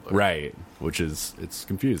Republic. Right, which is, it's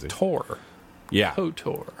confusing. Tor. Yeah.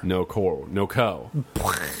 KOTOR. No core. No co.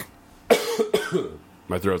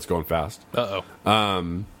 My throat's going fast.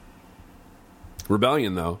 Uh-oh.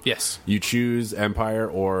 Rebellion, though. Yes. You choose Empire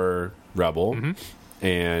or Rebel,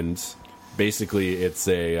 and basically it's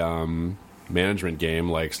a management game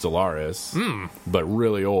like Stellaris, but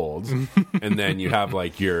really old. And then you have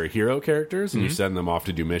like your hero characters, and you send them off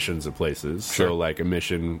to do missions at places. Sure. So like a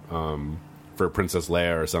mission for Princess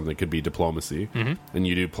Leia or something could be diplomacy, and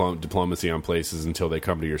you do diplomacy on places until they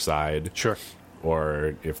come to your side. Sure.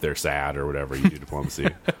 Or if they're sad or whatever, you do diplomacy.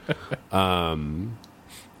 And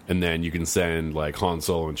then you can send like Han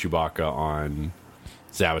Solo and Chewbacca on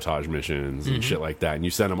sabotage missions and shit like that, and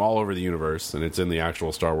you send them all over the universe, and it's in the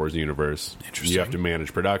actual Star Wars universe. Interesting. You have to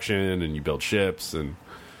manage production, and you build ships and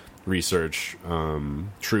research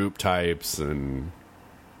troop types and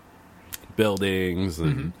buildings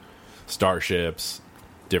and starships.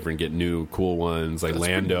 Get new cool ones. Like That's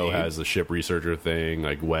Lando pretty neat. has a ship researcher thing.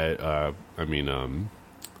 Like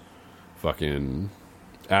fucking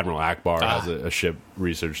Admiral Akbar has a ship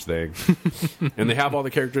research thing. And they have all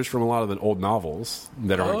the characters from a lot of the old novels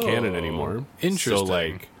that aren't canon anymore. Interesting. So,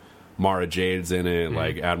 like, Mara Jade's in it,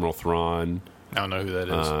 like Admiral Thrawn. I don't know who that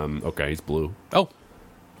is. Okay, he's blue. Oh,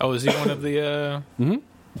 is he one of the,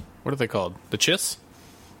 what are they called? The Chiss?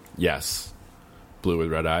 Yes. Blue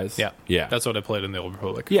with red eyes? Yeah. Yeah. That's what I played in the Old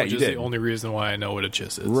Republic. Yeah, which you is did. the only reason why I know what a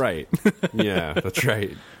Chiss is. Right. Yeah, that's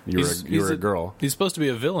right. You were a girl. He's supposed to be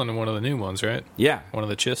a villain in one of the new ones, right? Yeah. One of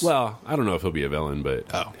the Chiss? Well, I don't know if he'll be a villain, but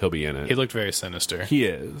he'll be in it. He looked very sinister. He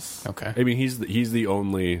is. Okay. I mean, he's the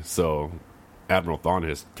only Admiral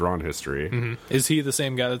Thrawn history. Is he the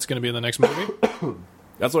same guy that's going to be in the next movie?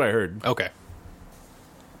 That's what I heard. Okay.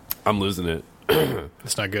 I'm losing it.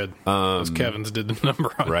 That's not good. Those Kevin's did the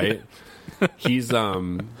number on Right? it. He's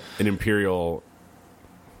an Imperial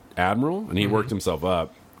admiral, and he worked himself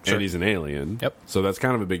up, Sure. and he's an alien. Yep. So that's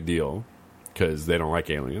kind of a big deal, because they don't like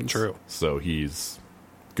aliens. True. So he's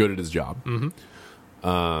good at his job.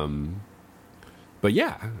 But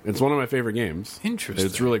yeah, it's one of my favorite games. Interesting.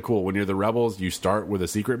 It's really cool. When you're the rebels, you start with a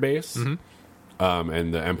secret base, and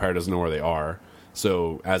the Empire doesn't know where they are.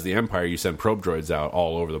 So as the Empire, you send probe droids out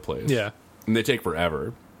all over the place. Yeah. And they take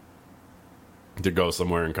forever to go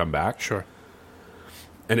somewhere and come back. Sure.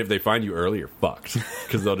 And if they find you early, you're fucked.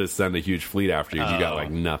 Because they'll just send a huge fleet after you. You got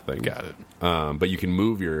like nothing. Got it. But you can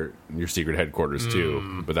move your secret headquarters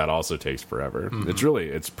too. But that also takes forever.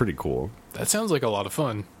 It's pretty cool. That sounds like a lot of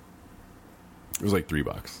fun. It was like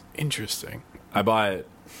 $3. Interesting. I bought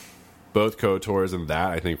both KOTORs and that,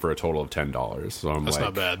 I think, for a total of $10. So That's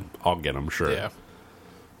not bad. I'll get them, sure. Yeah.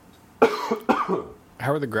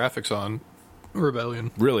 How are the graphics on Rebellion?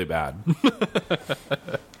 Really bad.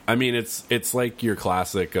 I mean, it's like your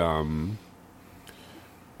classic.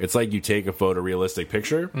 It's like you take a photorealistic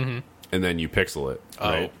picture and then you pixel it.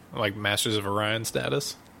 Right? Like Masters of Orion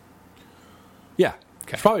status? Yeah.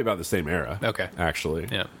 Okay. It's probably about the same era. Okay. Actually.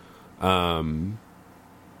 Yeah.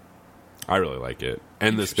 I really like it.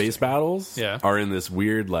 And the space battles are in this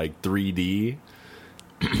weird, like, 3D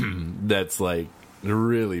that's, like,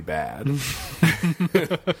 really bad.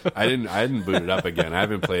 I didn't boot it up again. I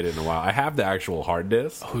haven't played it in a while. I have the actual hard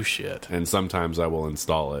disk. Oh, shit. And sometimes I will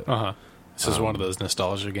install it. Uh-huh. This is one of those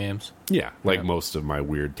nostalgia games. Yeah, like most of my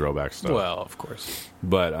weird throwback stuff. Well, of course.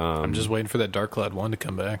 But I'm just waiting for that Dark Cloud 1 to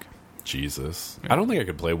come back. Jesus. I don't think I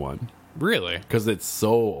could play 1. Really? Because it's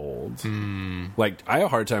so old. Like, I have a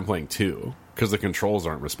hard time playing 2 because the controls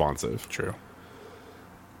aren't responsive. True.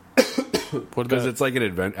 Because it's like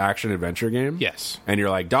an action-adventure game. Yes. And you're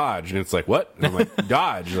like, dodge. And it's like, what? And I'm like,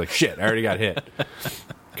 dodge. You're like, shit, I already got hit.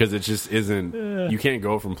 Because it just isn't... You can't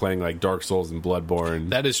go from playing like Dark Souls and Bloodborne...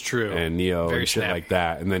 That is true. And Neo Very and shit snappy. like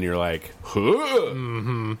that. And then you're like, huh!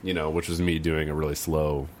 You know, which was me doing a really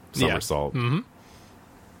slow somersault.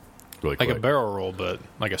 Really like quick. a barrel roll, but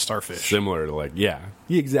like a starfish. Similar to like, yeah.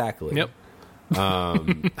 Exactly. Yep.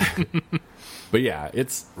 But yeah,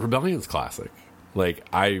 Rebellion's classic. Like,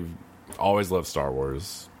 I always loved Star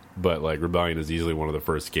Wars, but like Rebellion is easily one of the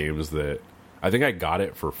first games that I think I got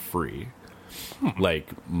it for free. Like,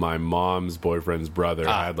 my mom's boyfriend's brother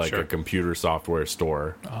had like a computer software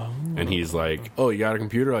store, and he's like, "Oh, you got a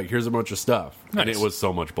computer? Like, here's a bunch of stuff." Nice. And it was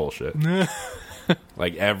so much bullshit.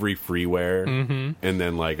 Like every freeware, and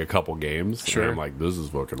then like a couple games. Sure. And I'm like, this is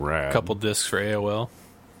fucking rad. Couple discs for AOL.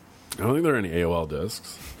 I don't think there are any AOL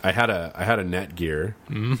discs. I had a Netgear.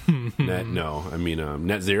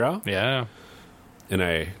 Net Zero. Yeah. And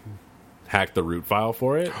I hacked the root file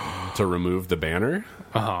for it to remove the banner.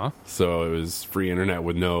 Uh-huh. So it was free internet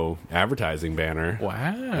with no advertising banner. Wow.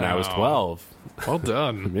 And I was 12. Well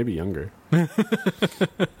done. Maybe younger.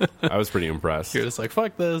 I was pretty impressed. You're just like,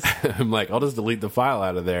 fuck this. I'm like, I'll just delete the file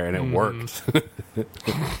out of there, and it worked.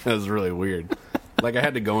 That was really weird. Like, I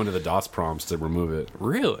had to go into the DOS prompts to remove it.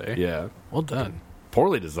 Really? Yeah. Well done.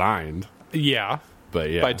 Poorly designed, Yeah.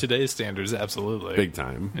 but yeah. By today's standards, absolutely. Big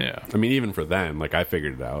time. Yeah. I mean, even for then, like, I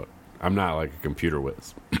figured it out. I'm not like a computer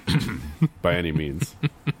whiz by any means.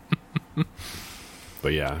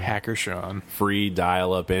 But yeah. Hacker Shaun. Free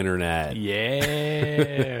dial-up internet.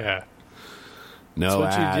 Yeah. No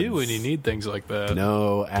That's what ads. you do when you need things like that.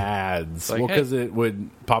 No ads. Like, well, hey. because it would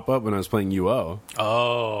pop up when I was playing UO.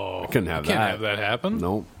 Oh. I couldn't have Can't that. have that happen?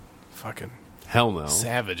 Nope. Fucking Hell no.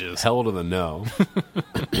 savages. Hell to the no.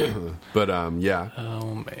 But, yeah.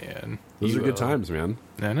 Oh, man. Those are good times, man.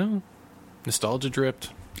 I know. Nostalgia dripped.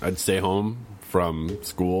 I'd stay home from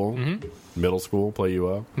school, middle school, play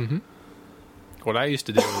UO. What I used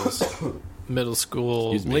to do was middle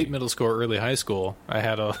school, Excuse me. late middle school, early high school. I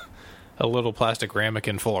had a little plastic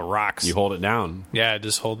ramekin full of rocks. You hold it down. Yeah, I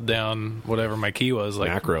just hold down whatever my key was, like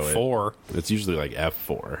Macro it. 4. It's usually like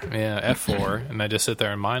F4. Yeah, F4, and I just sit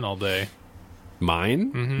there and mine all day.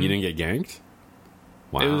 Mine? You didn't get ganked?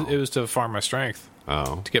 Wow. It was to farm my strength,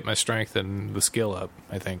 Oh. to get my strength and the skill up,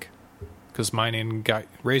 I think. Because mining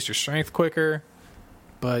raised your strength quicker,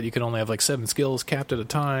 but you could only have like 7 skills capped at a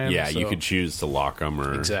time. Yeah, so. you could choose to lock them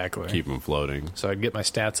or Exactly. keep them floating. So I'd get my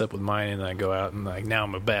stats up with mining, and I'd go out and like, now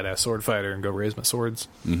I'm a badass sword fighter and go raise my swords.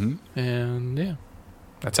 And yeah,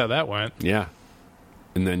 that's how that went. Yeah.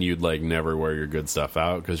 And then you'd like never wear your good stuff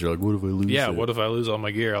out because you're like, what if I lose Yeah, it? what if I lose all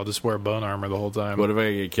my gear? I'll just wear bone armor the whole time. What if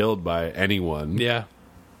I get killed by anyone? Yeah.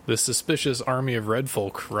 This suspicious army of red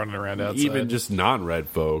folk running around outside. Even just non-red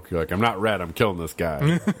folk. You're like, I'm not red, I'm killing this guy.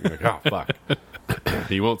 You're like, oh, fuck.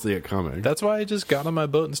 You won't see it coming. That's why I just got on my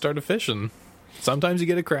boat and started fishing. Sometimes you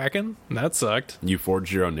get a kraken, and that sucked. You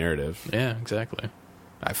forge your own narrative. Yeah, exactly.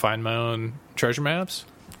 I find my own treasure maps,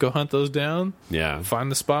 go hunt those down, Yeah.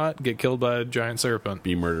 find the spot, get killed by a giant serpent.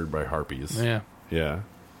 Be murdered by harpies. Yeah, Yeah.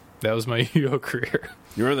 that was my Yu-Gi-Oh career.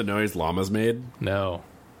 You remember the noise llamas made? No.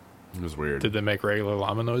 It was weird. Did they make regular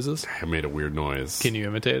llama noises? I made a weird noise. Can you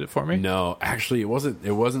imitate it for me? No, actually, it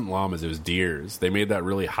wasn't llamas. It was deers. They made that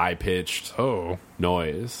really high pitched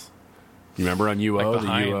noise. You remember on UO, Like the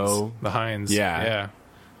hinds. UO? The hinds. Yeah.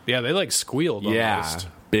 Yeah, they like squealed almost. Yeah,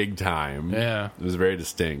 big time. Yeah. It was very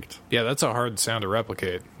distinct. Yeah, that's a hard sound to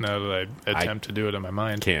replicate now that I attempt to do it in my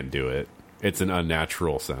mind. Can't do it. It's an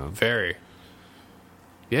unnatural sound. Very.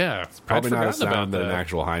 Yeah. Probably I'd not a forgotten sound about that an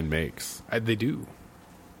actual hind makes. They do.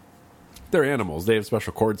 They're animals. They have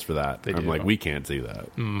special cords for that. They I'm do. like, we can't see that.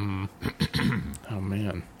 Oh,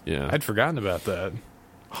 man. Yeah. I'd forgotten about that.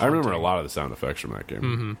 I remember a lot of the sound effects from that game.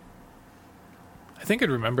 Mm-hmm. I think I'd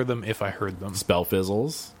remember them if I heard them. Spell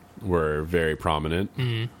fizzles were very prominent.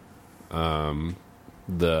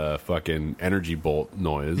 The fucking energy bolt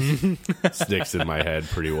noise sticks in my head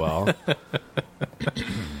pretty well.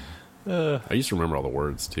 I used to remember all the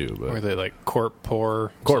words too, but Were they like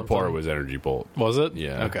Corpor? Corpor was energy bolt. Was it?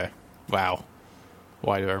 Yeah. Okay. Wow.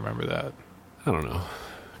 Why do I remember that? I don't know,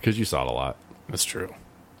 because you saw it a lot. That's true.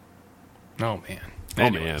 Oh, man. Oh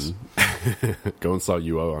Anyways. man, go and saw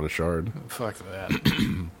UO on a shard Fuck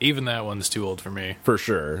that. Even that one's too old for me. for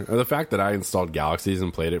sure. The fact that I installed Galaxies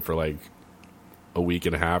and played it for like a week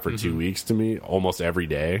and a half or 2 weeks to me almost every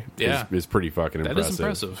day Yeah. is pretty fucking That impressive. is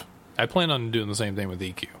impressive. I plan on doing the same thing with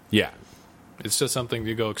EQ. Yeah, It's just something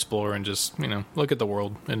to go explore and just, look at the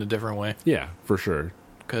world in a different way. yeah, for sure.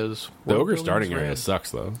 Because The ogre starting area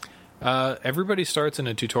sucks though. everybody starts in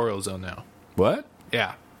a tutorial zone now. What?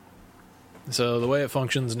 Yeah. So the way it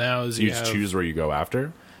functions now is You you just have, choose where you go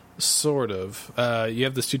after? sort of. You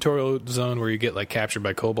have this tutorial zone where you get like captured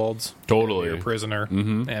by kobolds. Totally. You're a prisoner,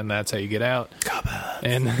 and that's how you get out.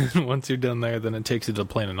 And then once you're done there, then it takes you to the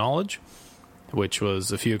Plane of Knowledge, which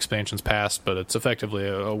was a few expansions past, but it's effectively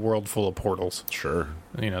a world full of portals. Sure.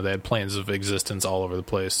 They had planes of existence all over the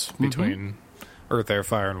place between earth, air,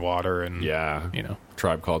 fire, and water, and Yeah.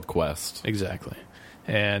 Tribe Called Quest. exactly.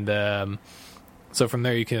 And so from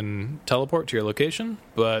there you can teleport to your location,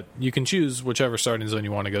 but you can choose whichever starting zone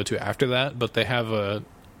you want to go to after that. But they have a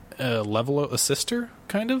level assister,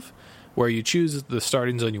 kind of, where you choose the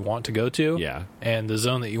starting zone you want to go to, Yeah. and the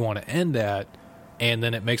zone that you want to end at, and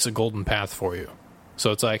then it makes a golden path for you.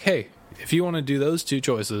 So it's like, hey, if you want to do those two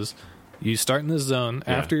choices, you start in this zone.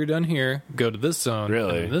 Yeah. After you're done here, go to this zone. Really?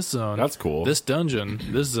 And then this zone. That's cool. This dungeon,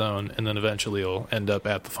 this zone, and then eventually you'll end up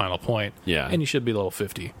at the final point. Yeah. And you should be level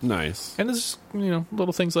 50. Nice. And it's,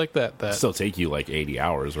 little things like that. Still take you like 80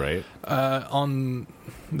 hours, right?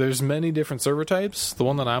 There's many different server types. The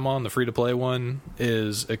one that I'm on, the free-to-play one,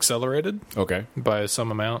 is accelerated Okay. by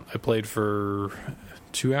some amount. I played for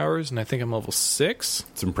 2 hours, and I think I'm level 6.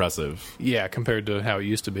 It's impressive. Yeah, compared to how it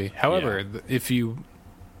used to be. However,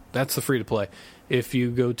 that's the free-to-play. If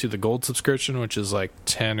you go to the gold subscription, which is like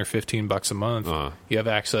 $10 or $15 a month, you have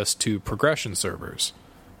access to progression servers,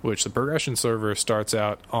 which the progression server starts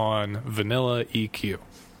out on vanilla EQ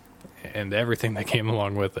and everything that came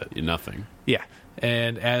along with it. Nothing. Yeah.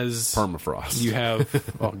 And as Permafrost. you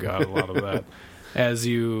have, oh god, a lot of that. As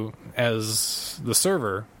the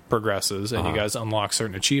server progresses and you guys unlock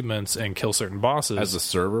certain achievements and kill certain bosses. As the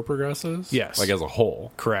server progresses? Yes. Like as a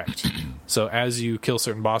whole? Correct. So as you kill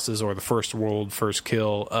certain bosses, or the first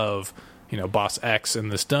kill of, boss X in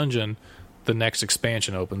this dungeon, the next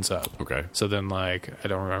expansion opens up. Okay. So then, I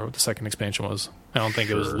don't remember what the second expansion was. I don't think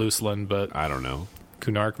it was Luceland, but I don't know.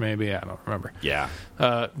 Kunark maybe? I don't remember. Yeah.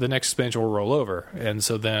 The next expansion will roll over, and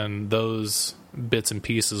so then those bits and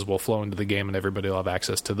pieces will flow into the game, and everybody will have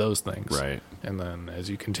access to those things. Right. And then as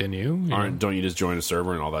you continue, Don't you just join a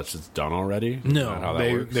server and all that's just done already? Is that no, how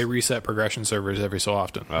that works? they reset progression servers every so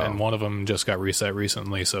often, and one of them just got reset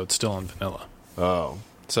recently, so it's still in vanilla. Oh.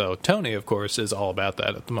 So Tony, of course, is all about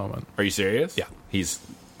that at the moment. Are you serious? Yeah. He's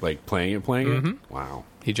like playing it? Wow.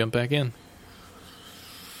 He jumped back in.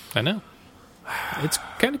 I know. It's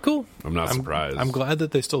kind of cool. I'm not surprised. I'm glad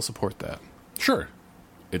that they still support that. Sure.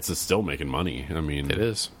 It's still making money. I mean, It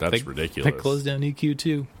is. That's ridiculous. They closed down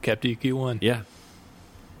EQ2, kept EQ1. Yeah.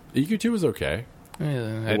 EQ2 was okay.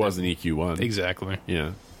 It wasn't EQ1. Exactly.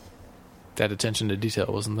 Yeah. That attention to detail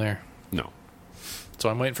wasn't there. No. So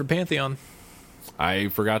I'm waiting for Pantheon. I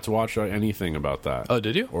forgot to watch anything about that. Oh,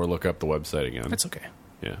 did you? Or look up the website again. That's okay.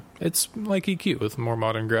 Yeah. It's like EQ with more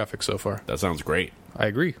modern graphics so far. That sounds great. I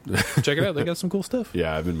agree. Check it out. They got some cool stuff.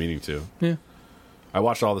 Yeah, I've been meaning to. Yeah. I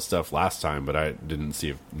watched all the stuff last time, but I didn't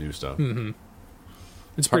see new stuff.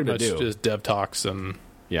 It's hard pretty to much do. just dev talks and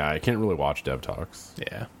Yeah, I can't really watch dev talks.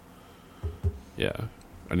 yeah. Yeah.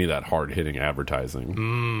 I need that hard-hitting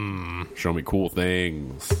advertising. Show me cool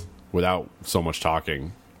things without so much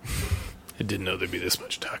talking. I didn't know there'd be this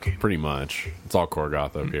much talking. Pretty much. It's all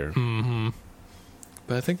Korgoth up here.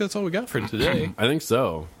 But I think that's all we got for today. I think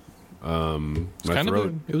so.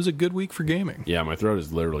 It was a good week for gaming. Yeah, my throat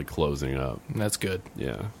is literally closing up. That's good.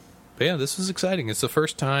 Yeah. But yeah, this was exciting. It's the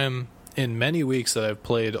first time in many weeks that I've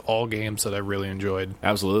played all games that I really enjoyed.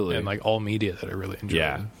 Absolutely. And like all media that I really enjoyed.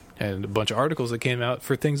 Yeah. And a bunch of articles that came out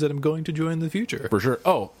for things that I'm going to join in the future. For sure.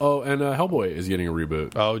 Oh, and Hellboy is getting a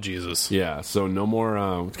reboot. Oh, Jesus. Yeah, so no more,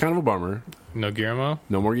 it's kind of a bummer. No Guillermo?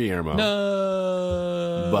 No more Guillermo.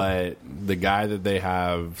 No. But the guy that they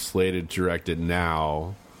have slated to direct it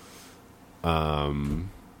now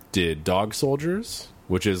did Dog Soldiers,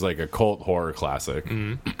 which is like a cult horror classic.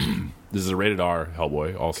 Mm-hmm. This is a rated R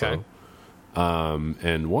Hellboy also. Okay.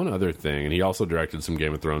 And one other thing, and he also directed some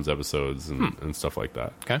Game of Thrones episodes and stuff like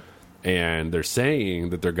that. Okay. And they're saying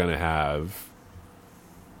that they're going to have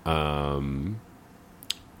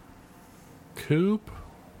Coop.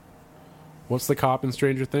 What's the cop in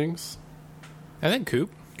Stranger Things? I think Coop.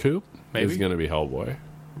 Maybe is going to be Hellboy.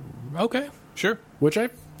 Okay, sure. Which I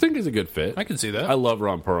think is a good fit. I can see that. I love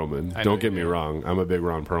Ron Perlman. Don't get me wrong. I'm a big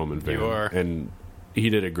Ron Perlman fan. You are. And he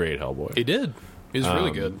did a great Hellboy. He did. He was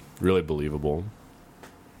really good. Really believable.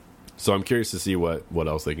 So I'm curious to see what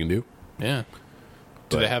else they can do. Yeah.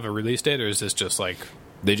 Do they have a release date, or is this just like...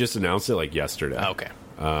 They just announced it like yesterday. Oh, okay.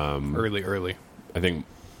 Early. I think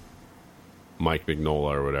Mike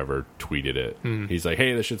Mignola or whatever tweeted it. He's like,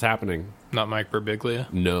 hey, this shit's happening. Not Mike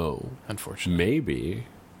Birbiglia? No. Unfortunately. Maybe.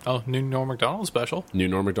 Oh, new Norm Macdonald special. New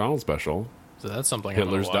Norm Macdonald special. So that's something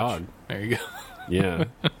Hitler's I'm gonna watch. Dog. There you go. Yeah.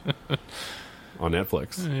 On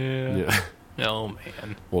Netflix. Yeah. Oh,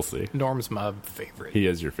 man. We'll see. Norm's my favorite. He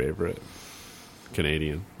is your favorite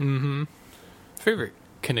Canadian. Mm-hmm. Favorite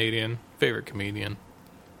Canadian. Favorite comedian.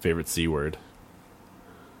 Favorite C word.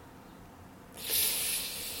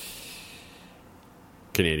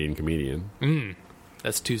 Canadian comedian.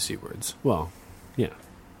 That's 2 C words. Well, yeah.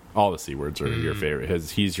 All the C words are your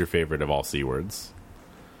favorite. He's your favorite of all C words.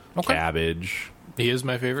 Okay. Cabbage. He is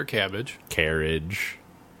my favorite cabbage. Carriage.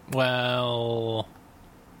 Well,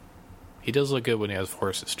 he does look good when he has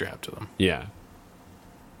horses strapped to them. Yeah.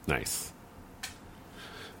 Nice. I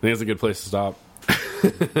think it's a good place to stop.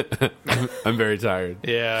 I'm very tired.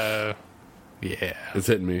 Yeah. It's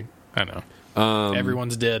hitting me. I know.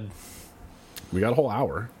 Everyone's dead. We got a whole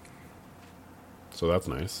hour. So that's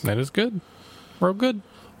nice. That is good. Real good.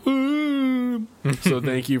 So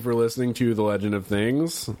thank you for listening to The Legend of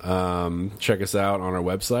Things. Check us out on our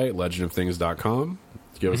website, legendofthings.com.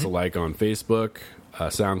 Give us a like on Facebook,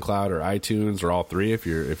 SoundCloud, or iTunes, or all three if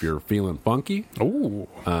you're feeling funky. Ooh.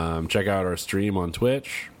 Check out our stream on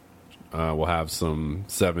Twitch. We'll have some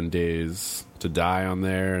 7 Days to Die on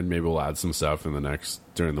there, and maybe we'll add some stuff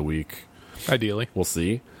during the week. Ideally. We'll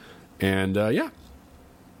see. And yeah,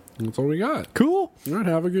 that's all we got. Cool. All right,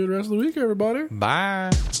 have a good rest of the week, everybody. Bye.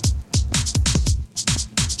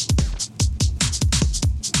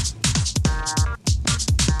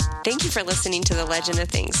 Thank you for listening to The Legend of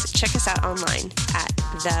Things. Check us out online at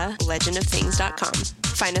thelegendofthings.com.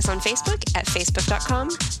 Find us on Facebook at facebook.com/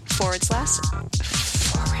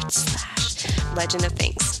 Legend of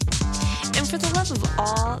Things. And for the love of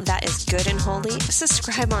all that is good and holy,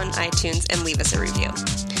 subscribe on iTunes and leave us a review.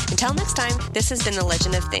 Until next time, this has been The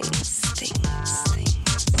Legend of Things.